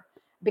care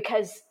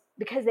because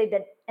they've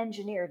been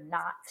engineered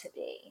not to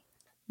be.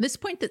 This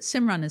point that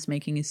Simran is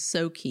making is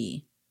so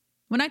key.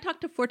 When I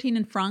talked to Fortine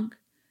and Franck,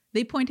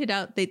 they pointed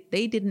out that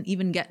they didn't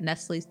even get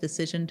Nestle's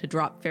decision to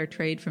drop fair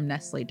trade from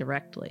Nestle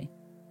directly.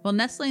 While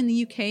Nestle in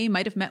the UK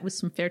might have met with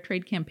some fair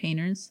trade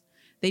campaigners,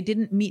 they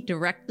didn't meet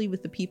directly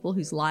with the people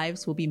whose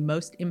lives will be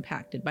most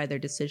impacted by their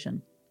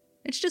decision.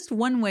 It's just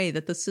one way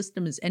that the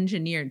system is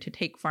engineered to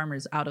take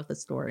farmers out of the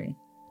story,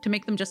 to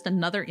make them just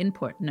another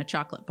input in a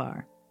chocolate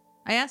bar.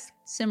 I asked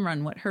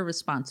Simran what her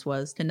response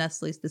was to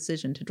Nestle's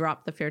decision to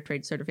drop the fair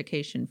trade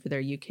certification for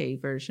their UK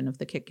version of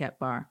the Kit Kat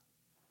bar.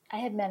 I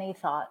had many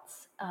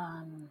thoughts.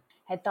 I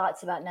had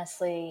thoughts about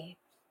Nestle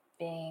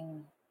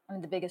being one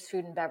of the biggest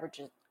food and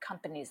beverage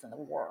companies in the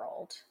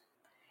world,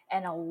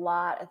 and a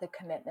lot of the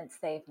commitments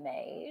they've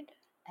made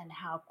and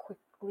how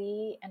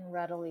quickly and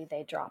readily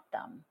they dropped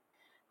them.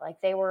 Like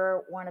they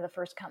were one of the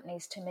first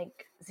companies to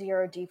make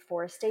zero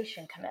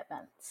deforestation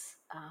commitments,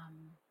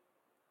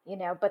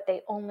 but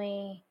they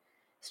only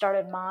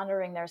started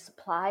monitoring their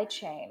supply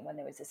chain when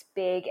there was this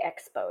big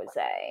expose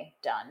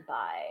done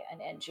by an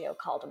NGO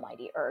called A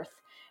Mighty Earth.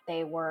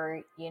 They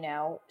were,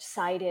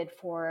 cited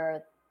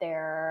for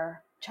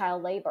their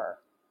child labor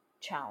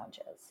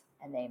challenges,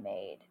 and they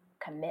made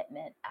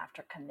commitment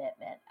after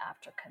commitment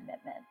after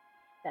commitment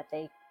that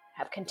they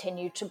have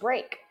continued to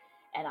break.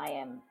 And I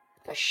am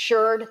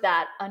assured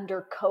that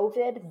under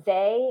COVID,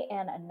 they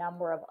and a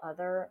number of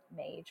other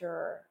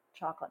major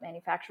chocolate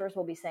manufacturers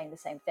will be saying the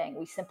same thing.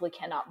 We simply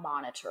cannot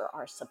monitor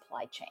our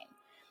supply chain,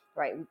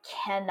 right? We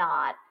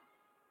cannot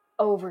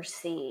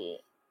oversee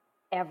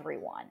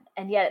everyone.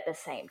 And yet at the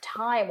same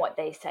time, what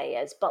they say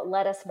is, but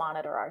let us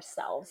monitor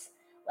ourselves.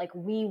 Like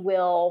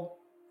we'll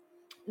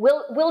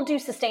do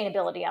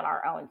sustainability on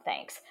our own,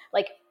 thanks.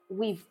 Like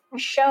we've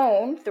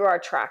shown through our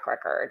track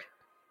record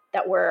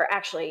that we're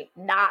actually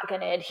not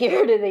going to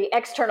adhere to the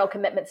external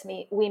commitments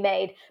we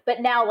made,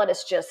 but now let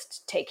us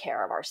just take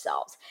care of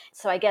ourselves.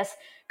 So I guess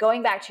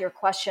going back to your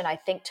question, I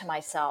think to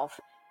myself,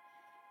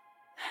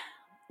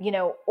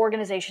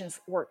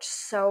 organizations worked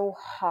so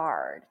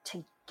hard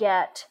to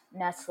get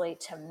Nestle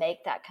to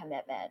make that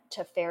commitment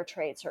to fair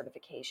trade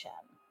certification.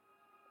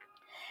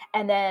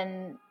 And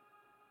then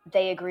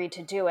they agreed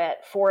to do it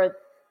for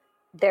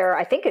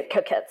I think it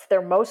Coquette's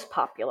their most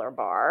popular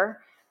bar.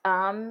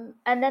 And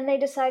then they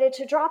decided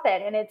to drop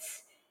it. And it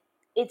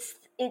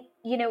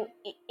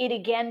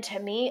again, to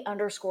me,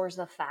 underscores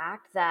the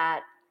fact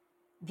that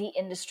the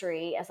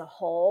industry as a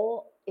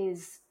whole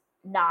is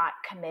not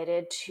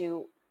committed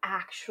to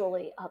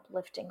actually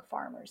uplifting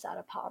farmers out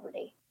of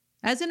poverty.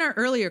 As in our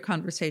earlier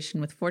conversation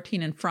with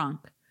Fortine and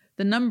Franck,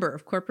 the number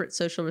of corporate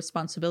social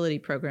responsibility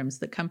programs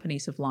that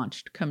companies have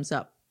launched comes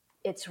up.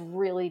 It's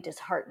really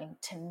disheartening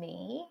to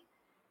me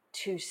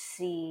to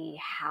see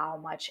how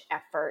much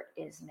effort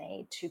is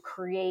made to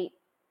create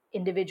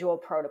individual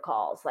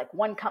protocols. Like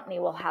one company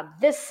will have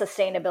this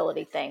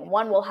sustainability thing,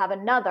 one will have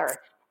another.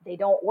 They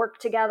don't work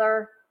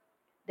together,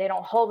 they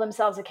don't hold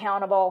themselves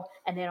accountable,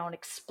 and they don't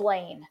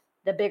explain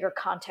the bigger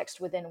context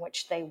within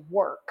which they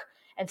work.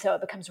 And so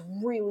it becomes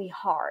really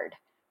hard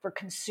for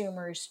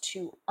consumers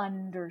to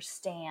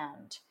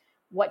understand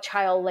what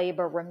child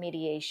labor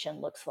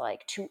remediation looks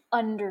like, to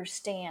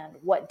understand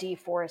what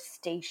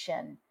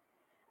deforestation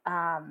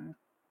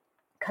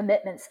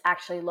commitments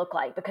actually look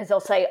like, because they'll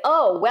say,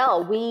 oh,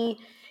 well, we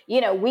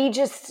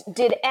just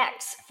did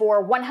X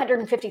for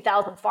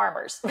 150,000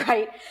 farmers,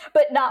 right?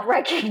 But not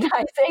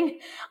recognizing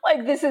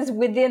like this is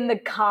within the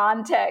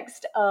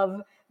context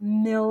of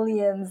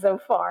millions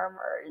of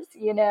farmers,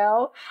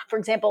 For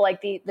example, like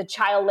the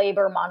child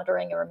labor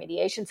monitoring and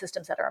remediation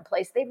systems that are in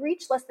place, they've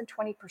reached less than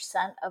 20%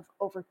 of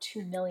over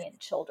 2 million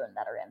children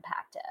that are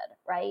impacted,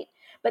 right?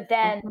 But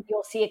then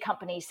you'll see a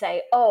company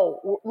say,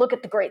 oh, look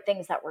at the great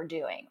things that we're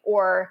doing.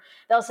 Or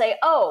they'll say,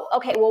 oh,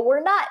 okay, well,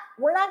 we're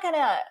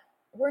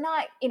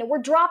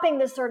dropping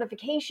this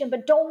certification,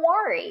 but don't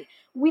worry,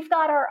 we've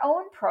got our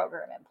own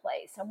program in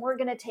place and we're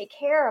going to take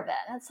care of it.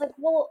 And it's like,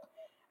 well,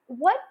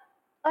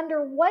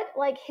 under what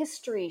like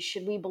history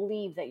should we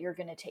believe that you're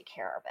going to take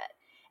care of it?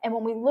 And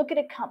when we look at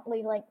a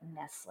company like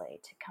Nestle,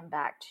 to come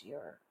back to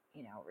your,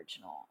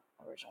 original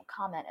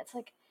comment, it's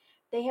like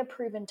they have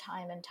proven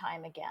time and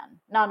time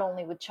again, not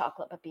only with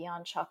chocolate, but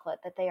beyond chocolate,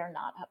 that they are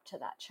not up to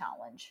that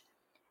challenge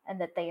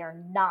and that they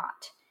are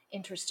not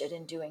interested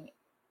in doing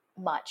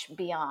much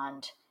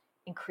beyond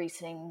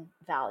increasing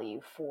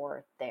value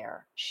for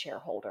their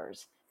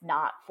shareholders,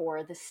 not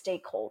for the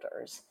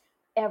stakeholders.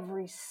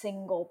 Every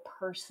single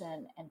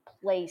person and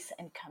place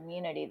and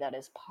community that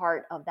is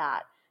part of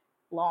that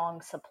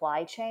long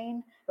supply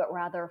chain, but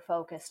rather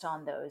focused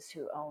on those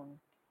who own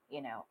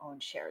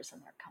shares in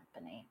their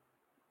company.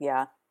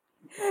 Yeah,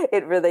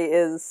 it really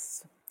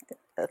is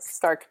a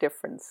stark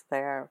difference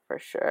there for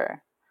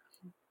sure.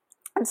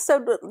 And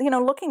so,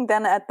 looking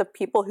then at the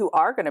people who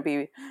are going to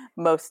be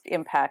most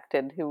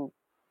impacted, who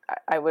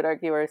I would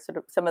argue are sort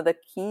of some of the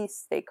key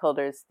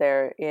stakeholders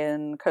there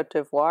in Côte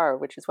d'Ivoire,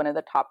 which is one of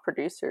the top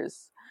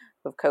producers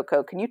of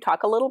cocoa. Can you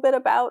talk a little bit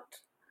about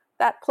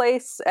that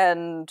place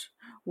and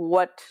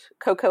what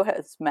cocoa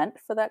has meant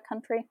for that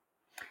country?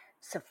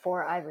 So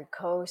for Ivory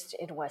Coast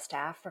in West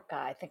Africa,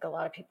 I think a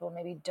lot of people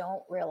maybe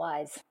don't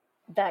realize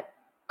that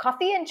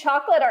coffee and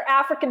chocolate are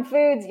African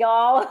foods,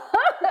 y'all.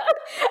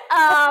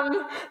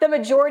 The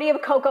majority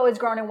of cocoa is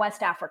grown in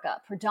West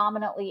Africa,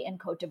 predominantly in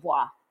Côte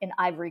d'Ivoire, in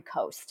Ivory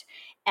Coast.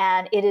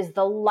 And it is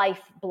the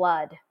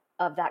lifeblood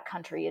of that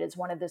country. It is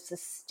one of the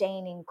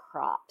sustaining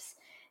crops.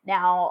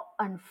 Now,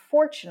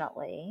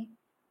 unfortunately,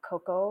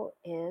 cocoa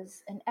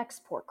is an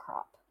export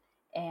crop,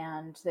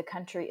 and the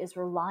country is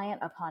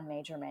reliant upon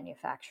major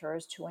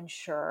manufacturers to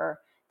ensure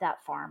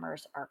that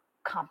farmers are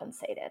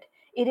compensated.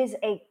 It is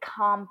a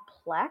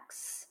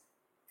complex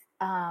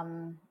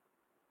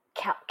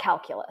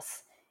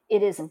calculus.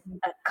 It is a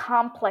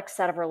complex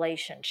set of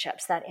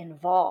relationships that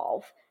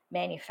involve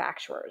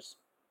manufacturers,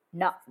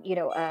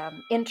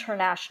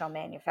 international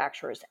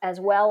manufacturers, as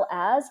well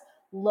as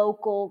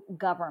local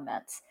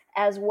governments,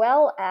 as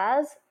well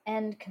as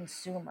end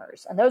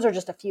consumers. And those are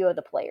just a few of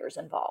the players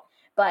involved.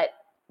 But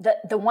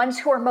the ones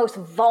who are most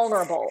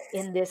vulnerable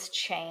in this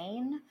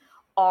chain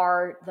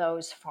are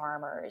those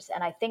farmers.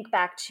 And I think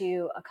back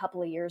to a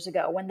couple of years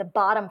ago when the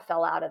bottom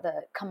fell out of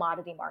the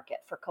commodity market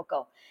for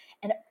cocoa.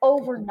 And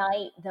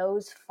overnight,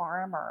 those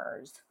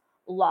farmers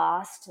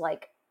lost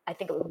I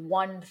think it was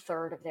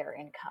 1/3 of their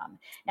income.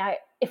 Now,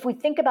 if we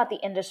think about the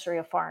industry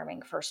of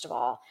farming, first of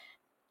all,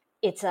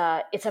 it's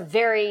a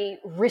very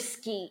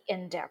risky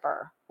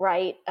endeavor,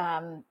 right?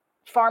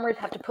 Farmers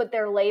have to put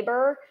their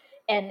labor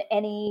and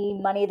any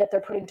money that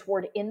they're putting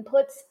toward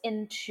inputs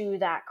into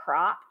that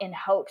crop in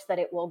hopes that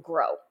it will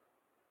grow.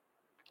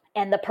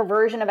 And the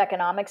perversion of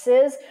economics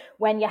is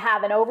when you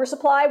have an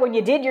oversupply, when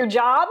you did your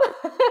job,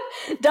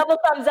 double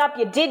thumbs up,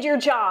 you did your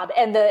job.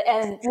 And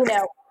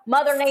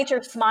Mother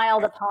Nature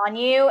smiled upon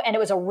you and it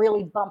was a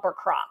really bumper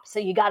crop. So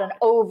you got an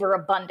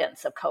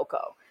overabundance of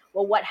cocoa.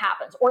 Well, what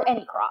happens? Or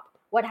any crop.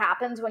 What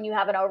happens when you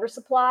have an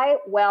oversupply?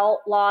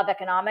 Well, law of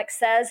economics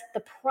says the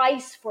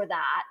price for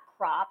that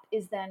crop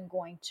is then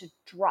going to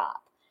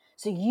drop.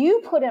 So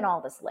you put in all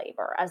this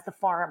labor as the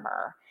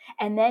farmer,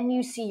 and then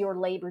you see your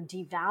labor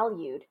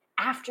devalued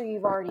after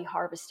you've already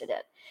harvested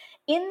it.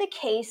 In the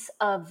case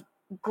of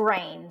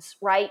grains,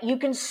 right, you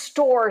can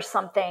store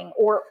something,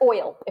 or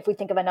oil, if we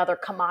think of another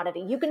commodity,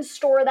 you can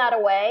store that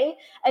away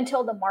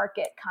until the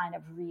market kind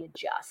of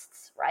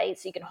readjusts, right?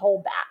 So you can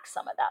hold back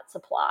some of that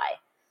supply.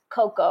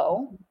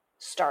 Cocoa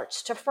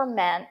starts to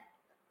ferment,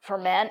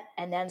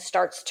 and then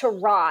starts to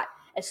rot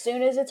as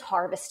soon as it's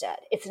harvested.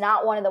 It's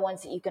not one of the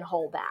ones that you can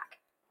hold back,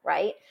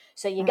 right?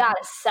 So you got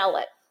to sell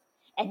it,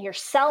 and you're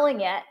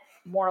selling it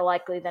more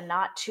likely than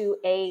not to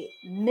a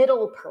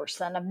middle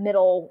person, a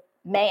middle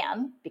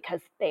man,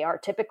 because they are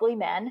typically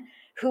men,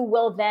 who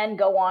will then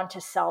go on to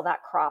sell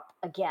that crop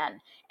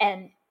again.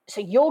 And so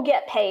you'll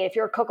get paid, if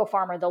you're a cocoa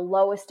farmer, the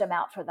lowest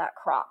amount for that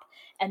crop.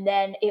 And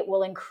then it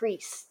will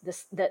increase,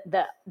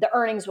 the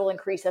earnings will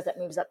increase as it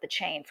moves up the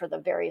chain for the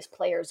various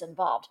players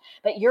involved.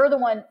 But you're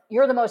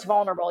the most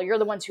vulnerable. You're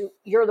the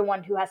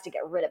one who has to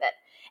get rid of it.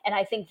 And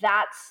I think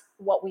that's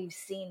what we've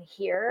seen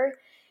here,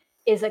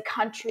 is a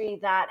country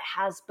that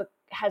has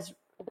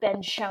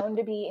been shown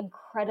to be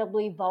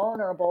incredibly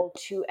vulnerable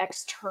to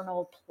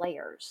external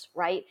players,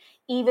 right?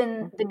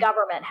 Even the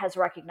government has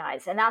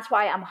recognized. And that's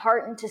why I'm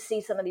heartened to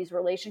see some of these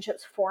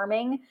relationships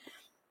forming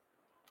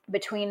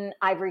between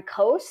Ivory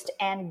Coast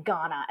and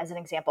Ghana, as an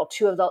example,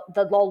 two of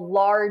the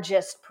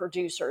largest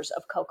producers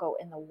of cocoa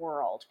in the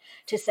world,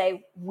 to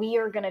say, we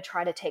are going to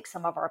try to take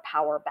some of our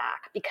power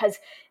back, because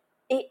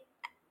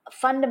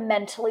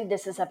fundamentally,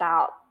 this is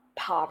about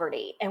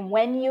poverty. And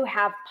when you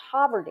have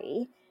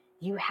poverty,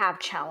 you have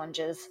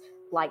challenges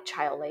like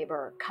child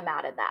labor come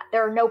out of that.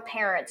 There are no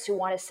parents who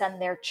want to send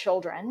their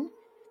children.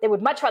 They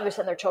would much rather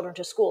send their children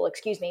to school,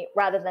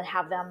 rather than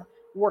have them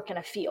work in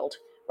a field,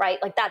 right?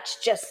 Like,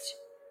 that's just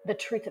the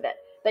truth of it.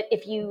 But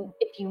if you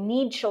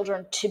need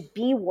children to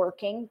be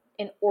working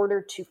in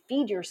order to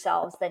feed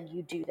yourselves, then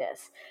you do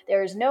this.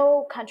 There is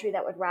no country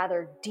that would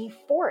rather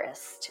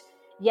deforest.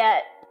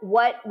 Yet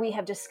what we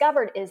have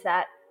discovered is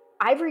that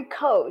Ivory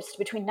Coast,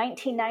 between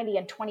 1990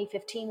 and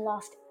 2015,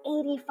 lost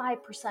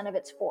 85% of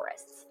its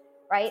forests,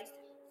 right?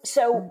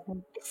 So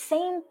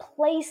same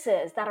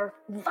places that are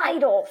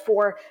vital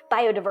for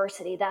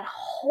biodiversity, that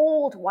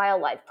hold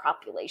wildlife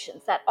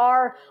populations, that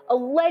are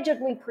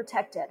allegedly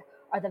protected,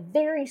 are the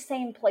very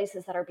same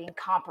places that are being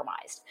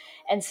compromised.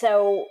 And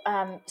so,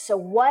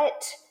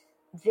 what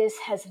this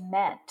has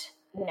meant,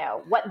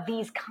 what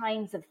these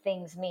kinds of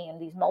things mean,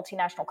 these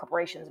multinational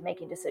corporations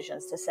making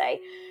decisions to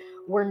say,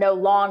 we're no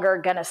longer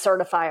going to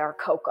certify our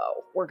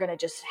cocoa. We're going to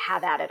just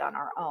have at it on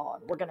our own.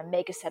 We're going to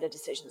make a set of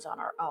decisions on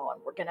our own.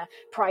 We're going to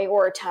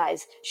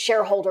prioritize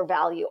shareholder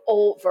value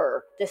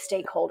over the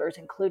stakeholders,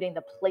 including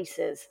the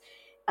places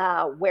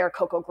where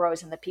cocoa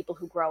grows and the people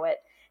who grow it,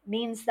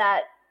 means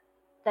that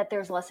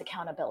there's less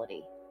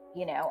accountability,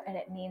 and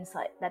it means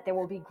that there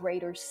will be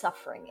greater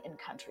suffering in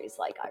countries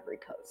like Ivory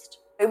Coast.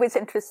 It was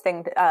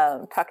interesting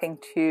talking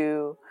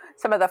to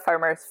some of the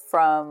farmers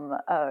from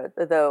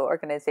the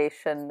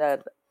organization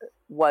that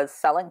was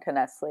selling to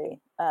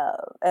Nestle.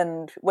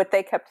 And what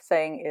they kept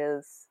saying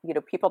is,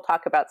 people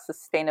talk about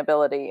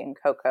sustainability in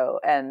cocoa,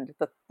 and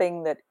the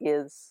thing that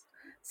is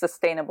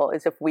sustainable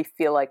is if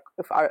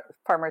our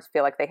farmers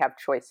feel like they have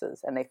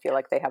choices and they feel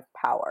like they have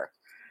power.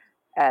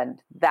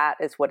 And that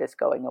is what is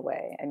going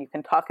away. And you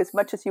can talk as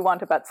much as you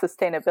want about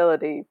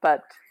sustainability,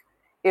 but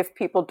if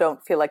people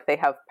don't feel like they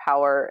have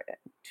power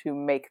to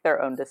make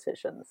their own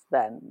decisions,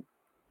 then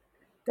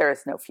there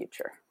is no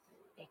future.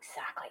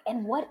 Exactly.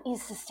 And what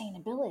is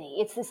sustainability?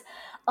 It's this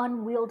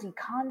unwieldy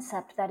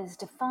concept that is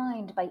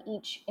defined by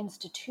each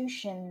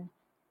institution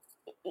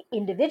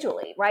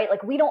individually, right?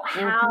 Like, we don't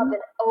have an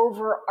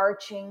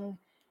overarching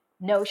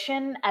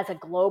notion as a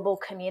global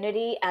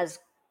community, as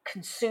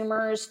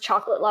consumers,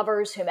 chocolate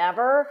lovers,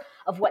 whomever,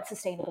 of what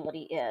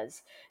sustainability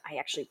is. I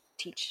actually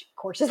teach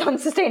courses on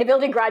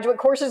sustainability, graduate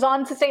courses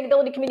on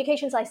sustainability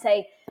communications. I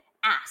say,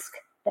 ask.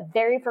 The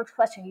very first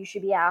question you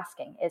should be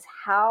asking is,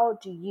 how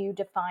do you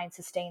define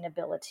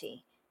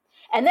sustainability?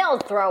 And they'll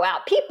throw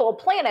out people,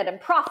 planet, and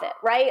profit,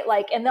 right?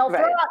 And they'll throw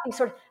out these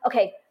sort of,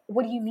 okay,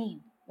 what do you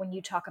mean when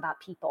you talk about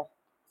people?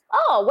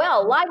 Oh,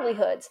 well,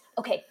 livelihoods.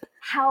 Okay,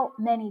 how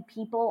many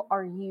people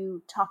are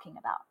you talking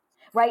about,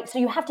 right? So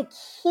you have to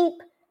keep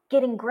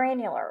getting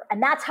granular.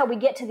 And that's how we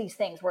get to these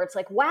things where it's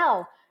like,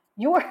 wow,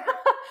 your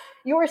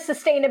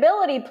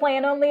sustainability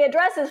plan only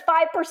addresses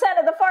 5%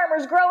 of the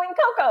farmers growing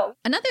cocoa.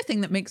 Another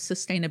thing that makes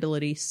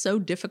sustainability so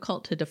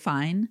difficult to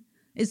define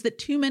is that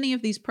too many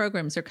of these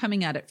programs are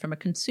coming at it from a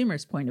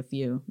consumer's point of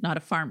view, not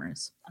a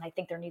farmer's. And I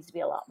think there needs to be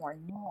a lot more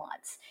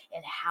nuance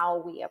in how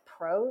we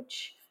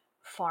approach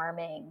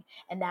farming,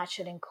 and that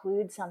should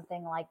include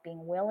things like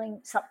being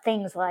willing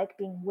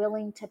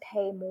to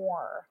pay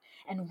more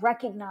and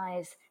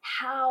recognize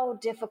how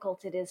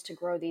difficult it is to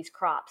grow these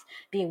crops,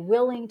 be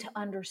willing to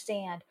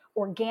understand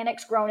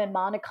Organics grown in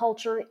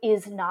monoculture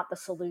is not the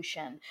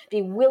solution.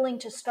 Be willing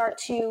to start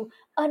to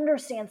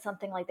understand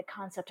something like the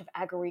concept of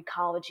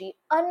agroecology,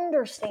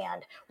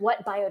 understand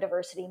what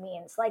biodiversity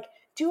means. Like,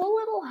 do a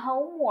little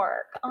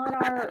homework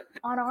on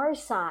our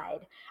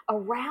side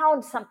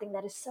around something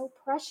that is so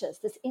precious,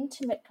 this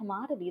intimate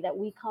commodity that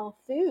we call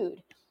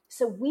food,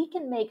 so we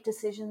can make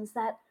decisions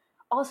that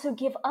also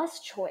give us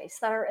choice,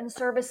 that are in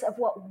service of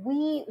what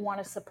we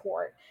want to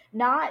support,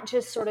 not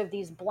just sort of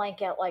these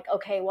blanket, like,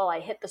 okay, well, I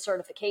hit the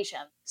certification.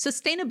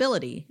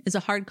 Sustainability is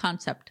a hard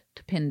concept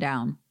to pin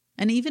down.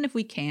 And even if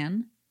we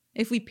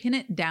pin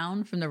it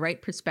down from the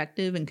right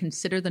perspective and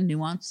consider the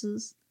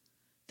nuances,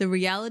 the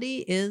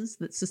reality is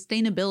that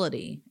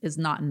sustainability is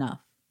not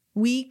enough.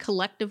 We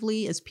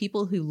collectively, as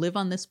people who live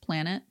on this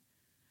planet,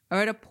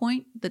 are at a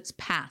point that's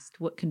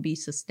past what can be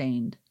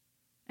sustained.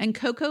 And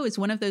cocoa is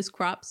one of those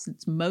crops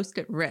that's most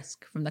at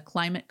risk from the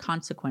climate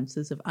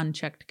consequences of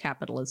unchecked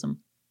capitalism.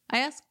 I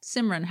asked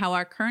Simran how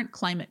our current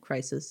climate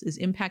crisis is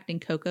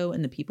impacting cocoa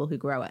and the people who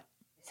grow it.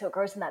 So it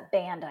grows in that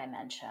band I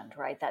mentioned,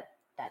 right? That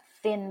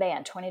thin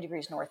band, 20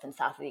 degrees north and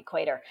south of the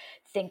equator.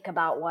 Think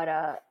about what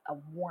a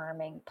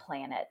warming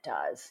planet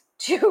does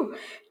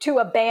to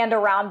a band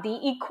around the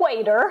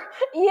equator.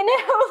 You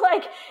know,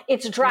 like,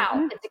 it's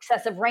drought, it's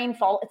excessive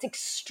rainfall, it's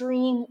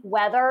extreme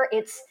weather,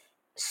 it's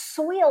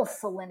soil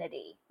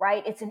salinity,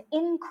 right? It's an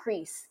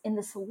increase in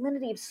the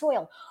salinity of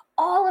soil.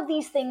 All of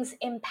these things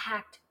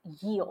impact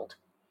yield.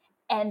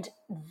 And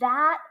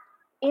that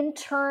in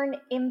turn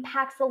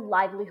impacts the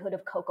livelihood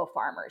of cocoa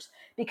farmers,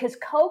 because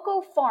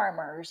cocoa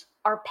farmers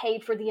are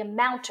paid for the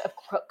amount of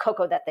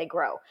cocoa that they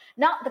grow,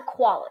 not the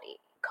quality.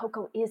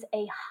 Cocoa is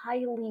a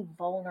highly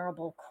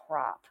vulnerable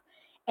crop.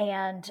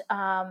 And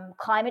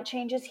climate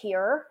change is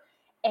here,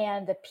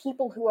 and the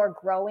people who are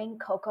growing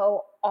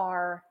cocoa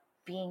are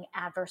being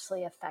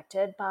adversely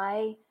affected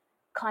by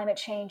climate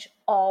change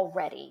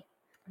already.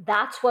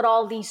 That's what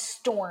all these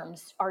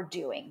storms are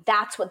doing.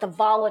 That's what the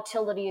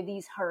volatility of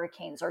these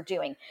hurricanes are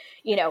doing.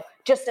 You know,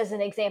 just as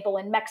an example,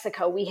 in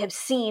Mexico, we have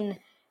seen,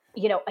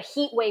 you know, a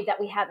heat wave that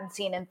we hadn't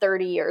seen in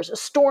 30 years, a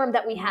storm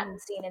that we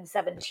hadn't seen in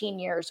 17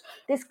 years.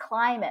 This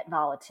climate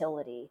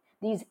volatility,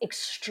 these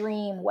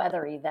extreme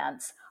weather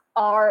events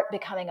are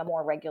becoming a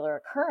more regular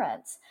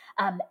occurrence.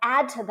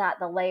 Add to that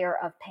the layer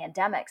of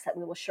pandemics that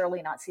we will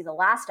surely not see the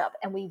last of.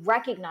 And we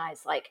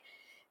recognize, like,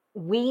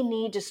 we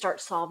need to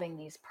start solving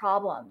these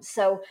problems.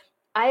 So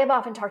I have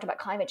often talked about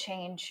climate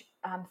change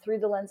through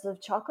the lens of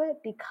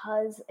chocolate,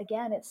 because,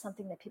 again, it's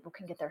something that people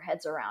can get their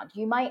heads around.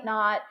 You might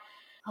not,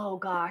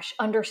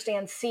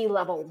 understand sea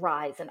level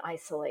rise in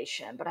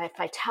isolation, but if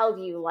I tell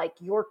you, like,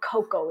 your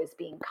cocoa is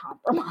being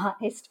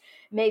compromised,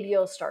 maybe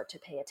you'll start to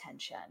pay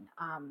attention.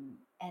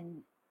 And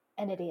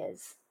it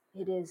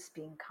is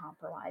being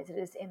compromised. It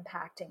is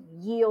impacting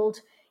yield.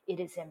 It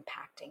is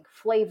impacting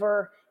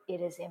flavor. It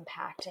is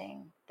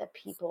impacting the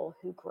people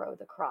who grow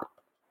the crop.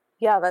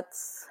 Yeah,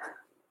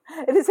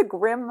 it is a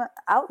grim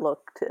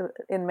outlook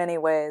in many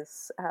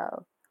ways.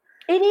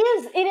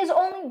 It is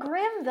only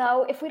grim,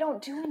 though, if we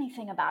don't do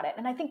anything about it.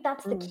 And I think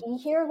that's the key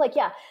here. Like,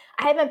 yeah,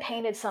 I haven't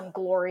painted some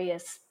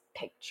glorious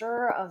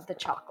picture of the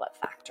chocolate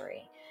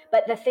factory,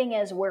 but the thing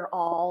is, we're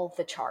all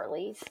the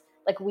Charlies.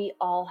 Like, we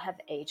all have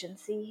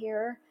agency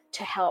here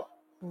to help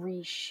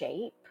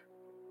reshape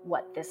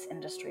what this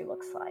industry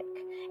looks like.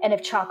 And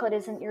if chocolate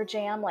isn't your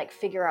jam, like,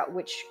 figure out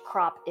which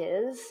crop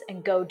is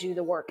and go do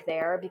the work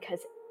there, because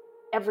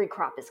every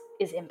crop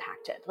is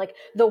impacted. Like,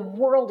 the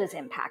world is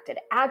impacted.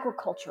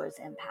 Agriculture is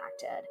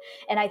impacted.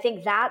 And I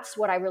think that's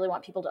what I really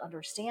want people to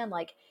understand.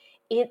 Like,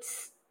 it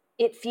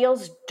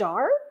feels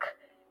dark,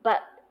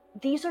 but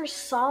these are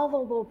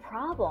solvable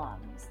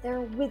problems.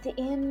 They're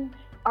within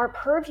our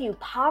purview.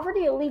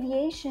 Poverty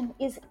alleviation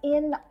is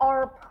in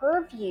our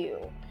purview.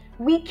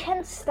 We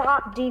can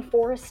stop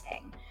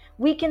deforesting.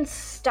 We can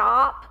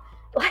stop,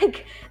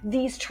 like,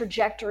 these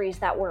trajectories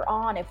that we're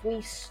on if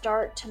we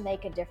start to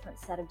make a different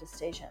set of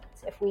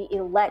decisions, if we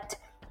elect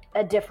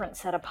a different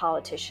set of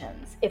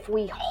politicians, if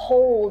we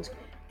hold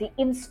the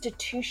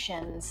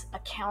institutions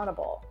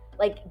accountable.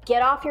 Like,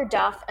 get off your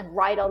duff and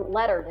write a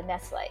letter to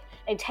Nestle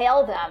and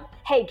tell them,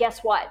 hey,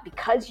 guess what?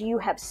 Because you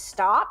have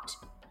stopped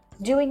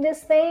doing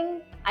this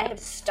thing, I have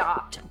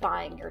stopped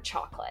buying your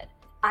chocolate.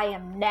 I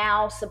am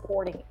now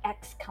supporting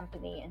X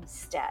company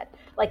instead.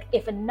 Like,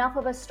 if enough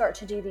of us start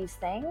to do these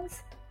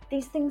things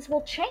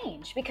will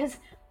change, because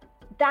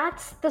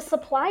that's the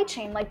supply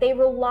chain. Like, they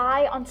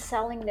rely on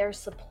selling their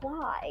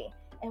supply,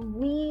 and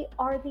we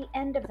are the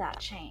end of that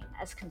chain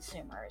as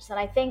consumers. And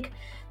I think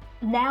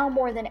now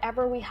more than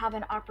ever, we have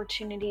an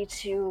opportunity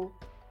to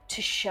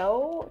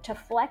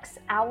flex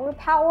our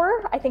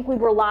power. I think we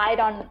relied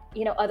on,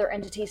 other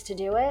entities to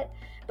do it,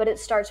 but it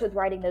starts with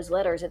writing those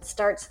letters. It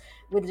starts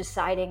with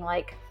deciding,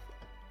 like,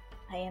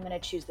 I am going to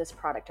choose this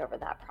product over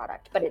that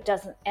product, but it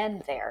doesn't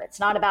end there. It's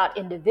not about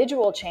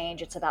individual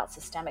change. It's about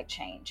systemic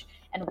change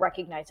and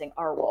recognizing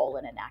our role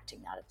in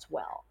enacting that as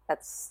well.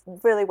 That's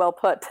really well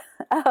put.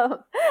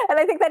 And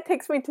I think that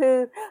takes me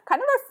to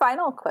kind of our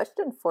final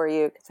question for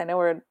you, because I know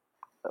we're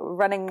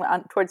running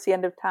on towards the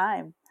end of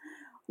time.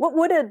 What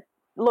would a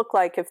look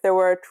like if there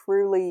were a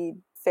truly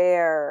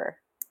fair,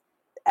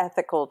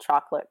 ethical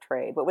chocolate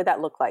trade? What would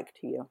that look like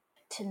to you?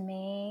 To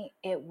me,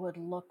 it would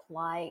look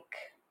like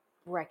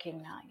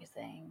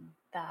recognizing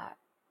that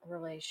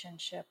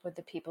relationship with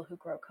the people who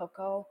grow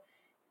cocoa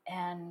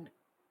and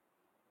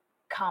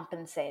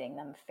compensating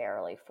them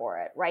fairly for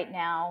it. Right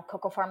now,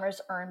 cocoa farmers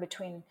earn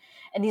between,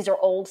 and these are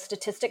old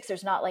statistics,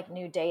 there's not like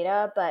new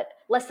data, but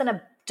less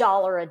than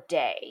 $1 a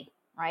day,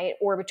 right?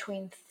 Or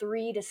between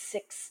 3 to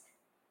 6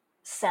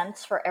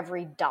 cents for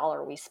every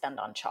dollar we spend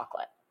on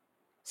chocolate.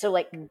 So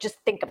like, just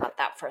think about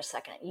that for a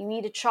second. You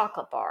eat a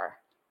chocolate bar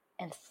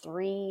and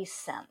 3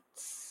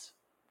 cents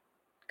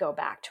go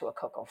back to a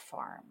cocoa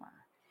farmer.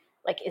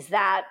 Like, is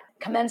that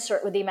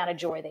commensurate with the amount of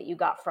joy that you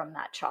got from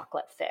that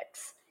chocolate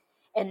fix?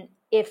 And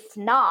if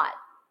not,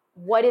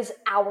 what is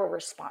our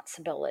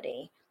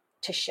responsibility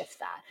to shift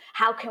that?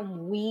 How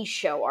can we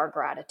show our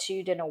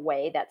gratitude in a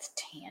way that's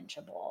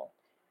tangible,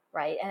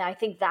 right? And I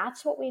think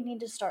that's what we need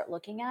to start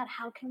looking at.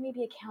 How can we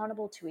be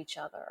accountable to each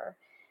other?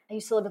 I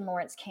used to live in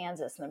Lawrence,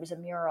 Kansas, and there was a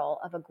mural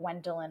of a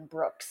Gwendolyn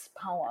Brooks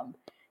poem.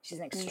 She's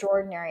an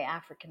extraordinary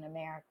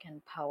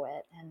African-American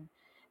poet. And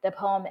the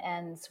poem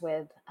ends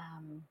with,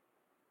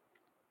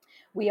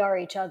 we are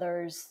each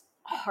other's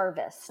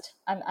harvest.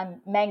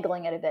 I'm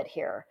mangling it a bit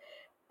here,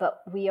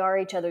 but we are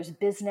each other's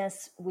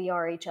business. We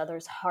are each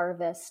other's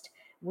harvest.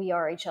 We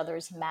are each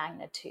other's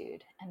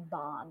magnitude and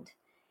bond.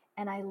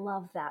 And I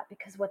love that,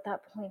 because what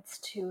that points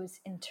to is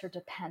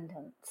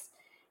interdependence.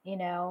 You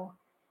know,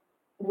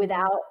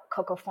 without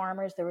cocoa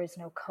farmers, there is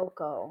no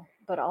cocoa,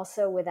 but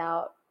also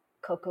without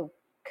cocoa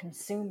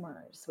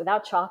consumers,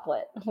 without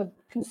chocolate, with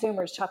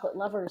consumers, chocolate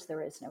lovers,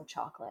 there is no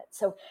chocolate.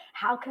 So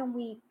how can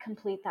we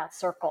complete that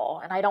circle?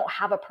 And I don't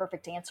have a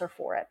perfect answer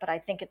for it, but I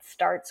think it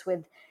starts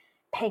with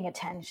paying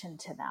attention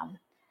to them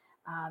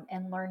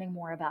and learning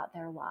more about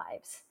their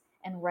lives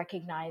and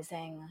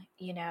recognizing,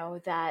 you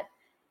know, that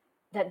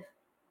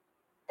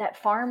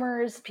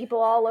farmers, people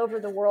all over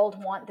the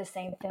world want the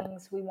same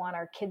things. We want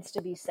our kids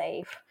to be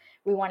safe.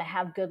 We want to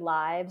have good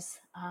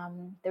lives.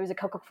 There was a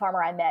cocoa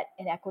farmer I met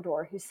in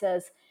Ecuador who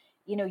says,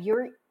 you know,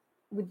 you're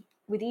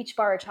with each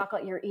bar of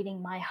chocolate, you're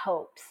eating my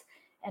hopes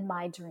and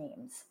my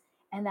dreams.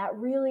 And that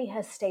really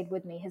has stayed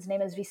with me. His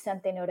name is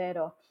Vicente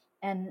Norero.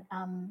 And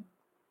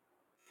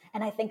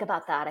I think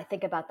about that. I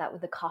think about that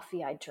with the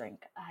coffee I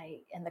drink.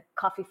 And the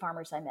coffee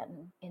farmers I met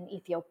in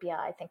Ethiopia.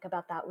 I think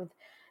about that with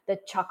the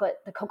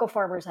cocoa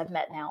farmers I've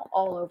met now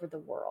all over the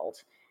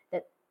world,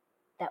 that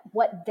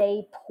what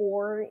they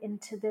pour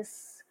into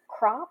this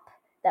crop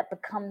that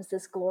becomes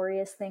this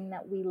glorious thing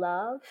that we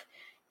love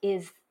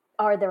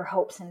are their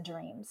hopes and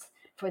dreams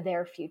for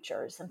their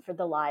futures and for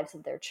the lives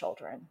of their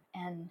children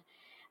and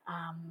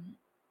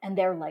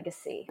their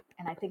legacy.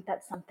 And I think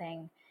that's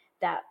something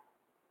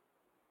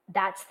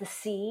that's the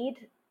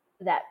seed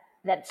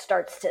that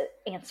starts to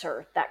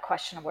answer that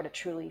question of what a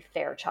truly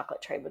fair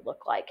chocolate trade would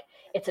look like.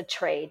 It's a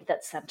trade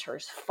that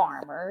centers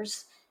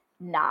farmers,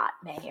 not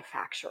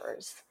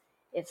manufacturers.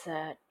 It's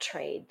a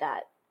trade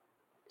that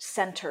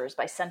centers,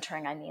 by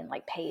centering, I mean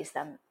like pays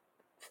them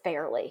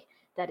fairly,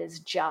 that is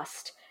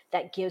just,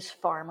 that gives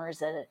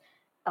farmers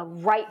a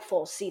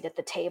rightful seat at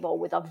the table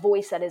with a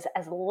voice that is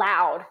as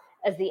loud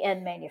as the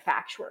end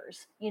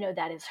manufacturers, you know,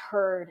 that is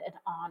heard and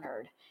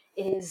honored.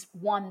 It is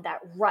one that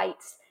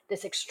writes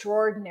this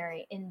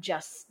extraordinary,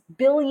 just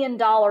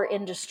billion-dollar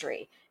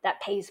industry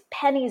that pays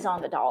pennies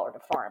on the dollar to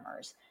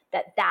farmers,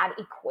 that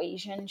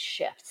equation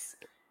shifts.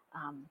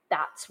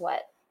 That's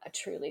what a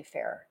truly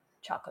fair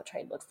chocolate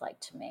trade looks like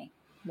to me.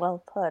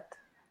 Well put.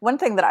 One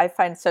thing that I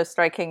find so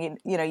striking,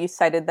 you know, you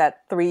cited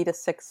that 3 to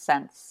 6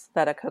 cents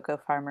that a cocoa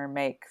farmer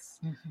makes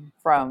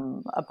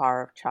from a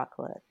bar of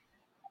chocolate.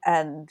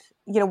 And,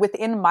 you know,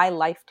 within my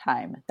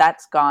lifetime,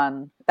 that's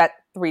gone, that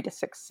 3 to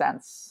 6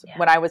 cents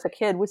when I was a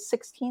kid was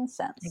 16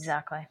 cents.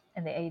 Exactly.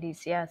 In the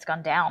 80s, yeah, it's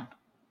gone down.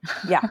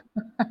 Yeah.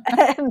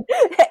 And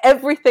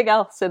everything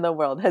else in the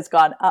world has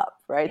gone up,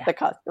 right? Yeah. The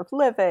cost of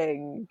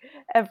living,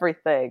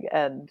 everything.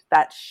 And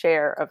that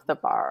share of the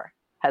bar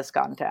has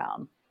gone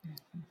down.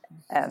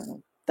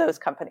 And those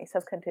companies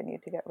have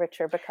continued to get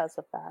richer because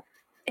of that.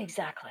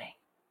 Exactly.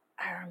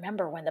 I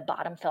remember when the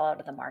bottom fell out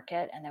of the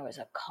market and there was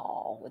a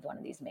call with one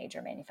of these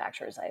major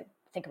manufacturers. I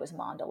think it was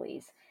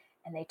Mondelez.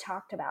 And they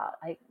talked about,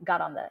 I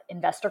got on the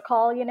investor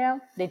call, you know,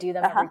 they do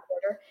them every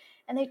quarter.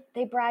 And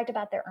they bragged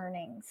about their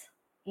earnings,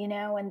 you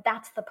know, and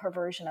that's the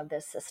perversion of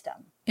this system.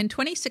 In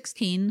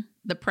 2016,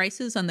 the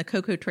prices on the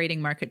cocoa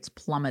trading markets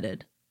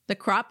plummeted. The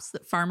crops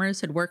that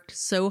farmers had worked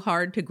so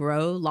hard to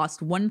grow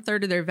lost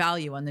 1/3 of their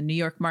value on the New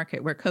York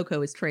market, where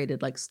cocoa is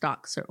traded like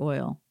stocks or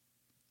oil.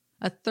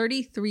 A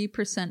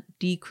 33%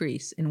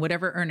 decrease in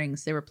whatever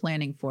earnings they were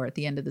planning for at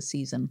the end of the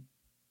season.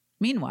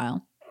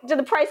 Meanwhile, did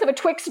the price of a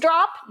Twix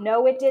drop?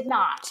 No, it did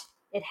not.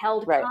 It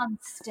held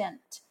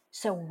constant.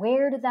 So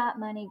where did that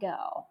money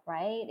go,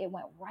 right? It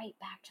went right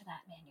back to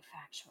that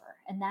manufacturer.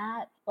 And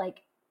that,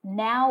 like,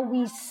 now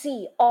we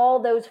see all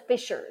those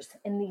fissures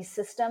in these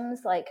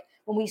systems, like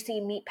when we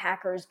see meat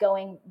packers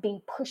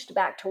being pushed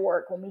back to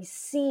work, when we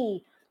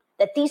see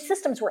that these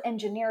systems were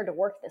engineered to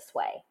work this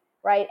way,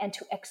 right? And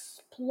to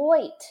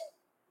exploit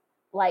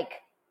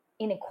like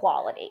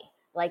inequality.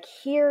 Like,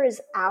 here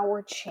is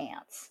our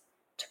chance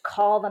to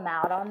call them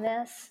out on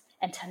this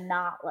and to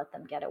not let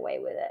them get away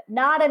with it.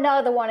 Not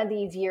another one of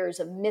these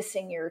years of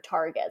missing your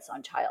targets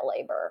on child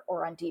labor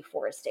or on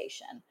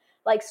deforestation.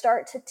 Like,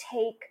 start to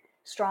take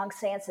strong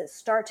stances,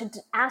 start to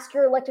ask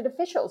your elected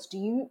officials, do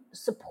you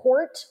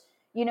support,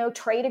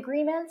 trade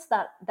agreements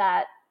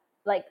that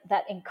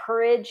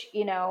encourage,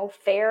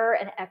 fair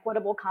and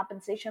equitable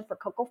compensation for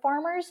cocoa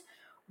farmers?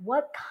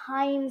 What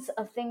kinds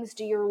of things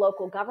do your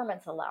local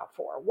governments allow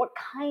for? What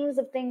kinds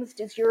of things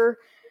does your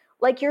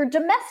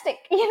domestic,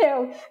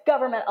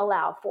 government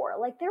allow for?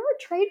 Like, there are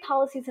trade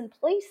policies in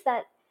place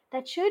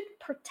that should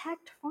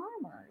protect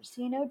farmers,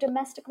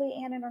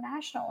 domestically and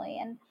internationally.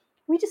 And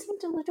we just need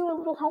to do a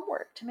little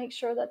homework to make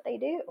sure that they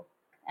do.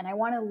 And I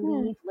want to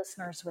leave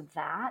listeners with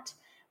that.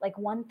 Like,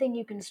 one thing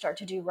you can start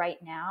to do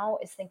right now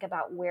is think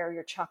about where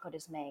your chocolate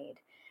is made.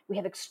 We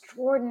have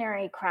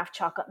extraordinary craft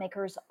chocolate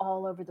makers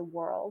all over the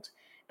world,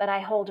 but I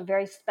hold a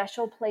very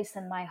special place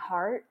in my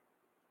heart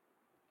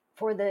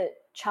for the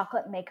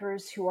chocolate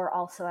makers who are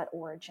also at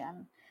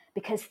origin,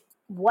 because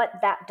what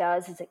that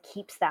does is it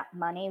keeps that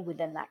money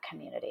within that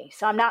community.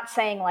 So I'm not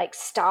saying like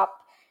stop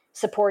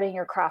supporting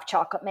your craft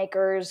chocolate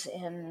makers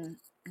in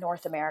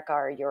North America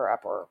or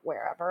Europe or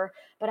wherever,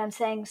 but I'm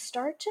saying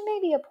start to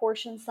maybe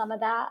apportion some of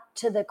that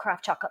to the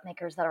craft chocolate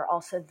makers that are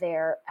also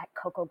there at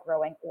cocoa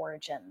growing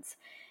origins,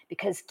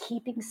 because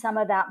keeping some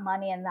of that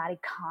money in that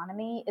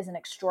economy is an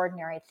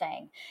extraordinary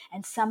thing.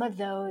 And some of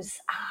those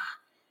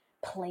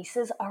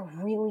places are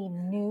really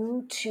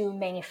new to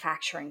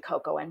manufacturing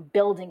cocoa and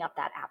building up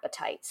that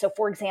appetite. So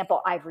for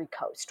example, Ivory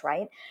Coast,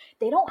 right?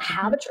 They don't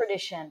have a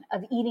tradition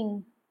of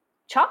eating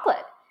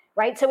chocolate,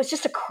 right? So it's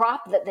just a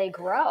crop that they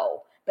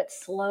grow, but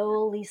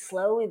slowly,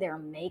 they're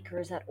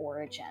makers at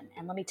origin.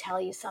 And let me tell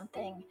you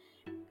something,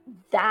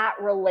 that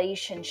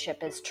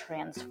relationship is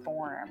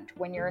transformed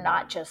when you're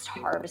not just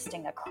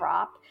harvesting a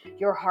crop,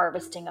 you're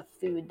harvesting a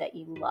food that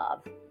you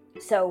love.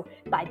 So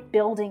by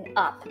building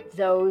up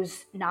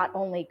those not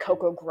only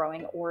cocoa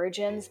growing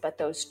origins, but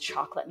those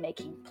chocolate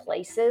making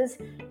places,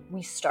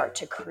 we start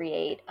to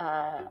create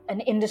an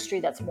industry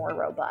that's more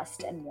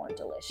robust and more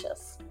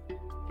delicious.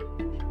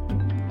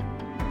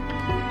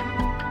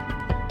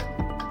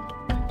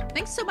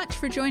 Thanks so much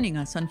for joining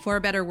us on For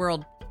a Better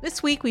World.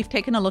 This week, we've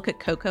taken a look at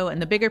cocoa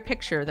and the bigger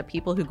picture, the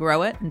people who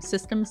grow it and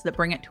systems that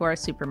bring it to our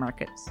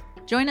supermarkets.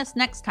 Join us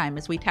next time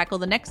as we tackle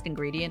the next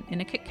ingredient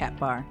in a Kit Kat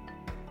bar: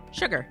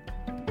 sugar.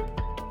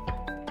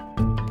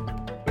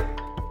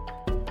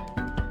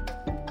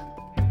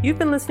 You've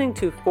been listening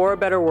to For a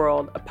Better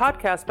World, a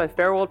podcast by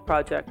Fair World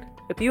Project.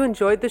 If you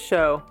enjoyed the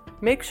show,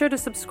 make sure to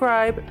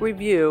subscribe,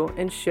 review,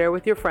 and share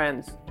with your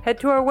friends. Head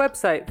to our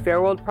website,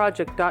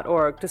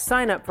 fairworldproject.org, to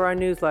sign up for our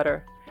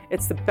newsletter.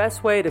 It's the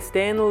best way to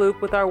stay in the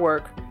loop with our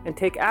work and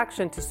take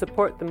action to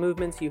support the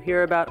movements you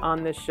hear about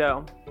on this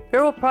show.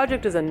 Fair World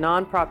Project is a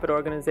nonprofit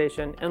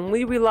organization, and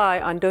we rely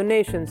on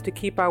donations to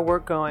keep our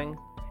work going.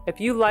 If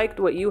you liked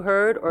what you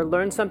heard or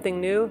learned something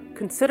new,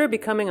 consider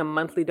becoming a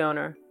monthly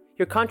donor.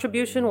 Your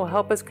contribution will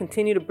help us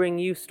continue to bring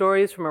you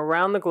stories from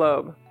around the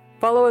globe.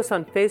 Follow us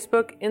on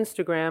Facebook,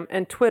 Instagram,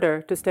 and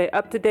Twitter to stay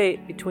up to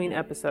date between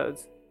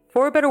episodes.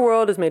 For a Better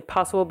World is made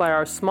possible by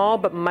our small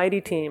but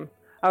mighty team.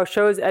 Our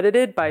show is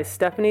edited by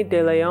Stephanie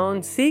De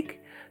Leon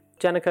Seek.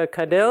 Jenica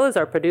Cadill is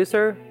our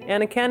producer.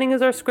 Anna Canning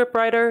is our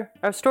scriptwriter.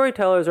 Our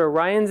storytellers are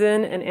Ryan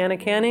Zinn and Anna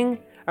Canning.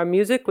 Our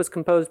music was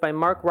composed by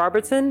Mark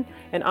Robertson.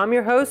 And I'm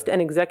your host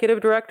and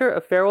executive director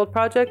of Fair World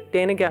Project,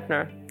 Dana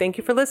Geffner. Thank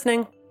you for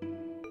listening.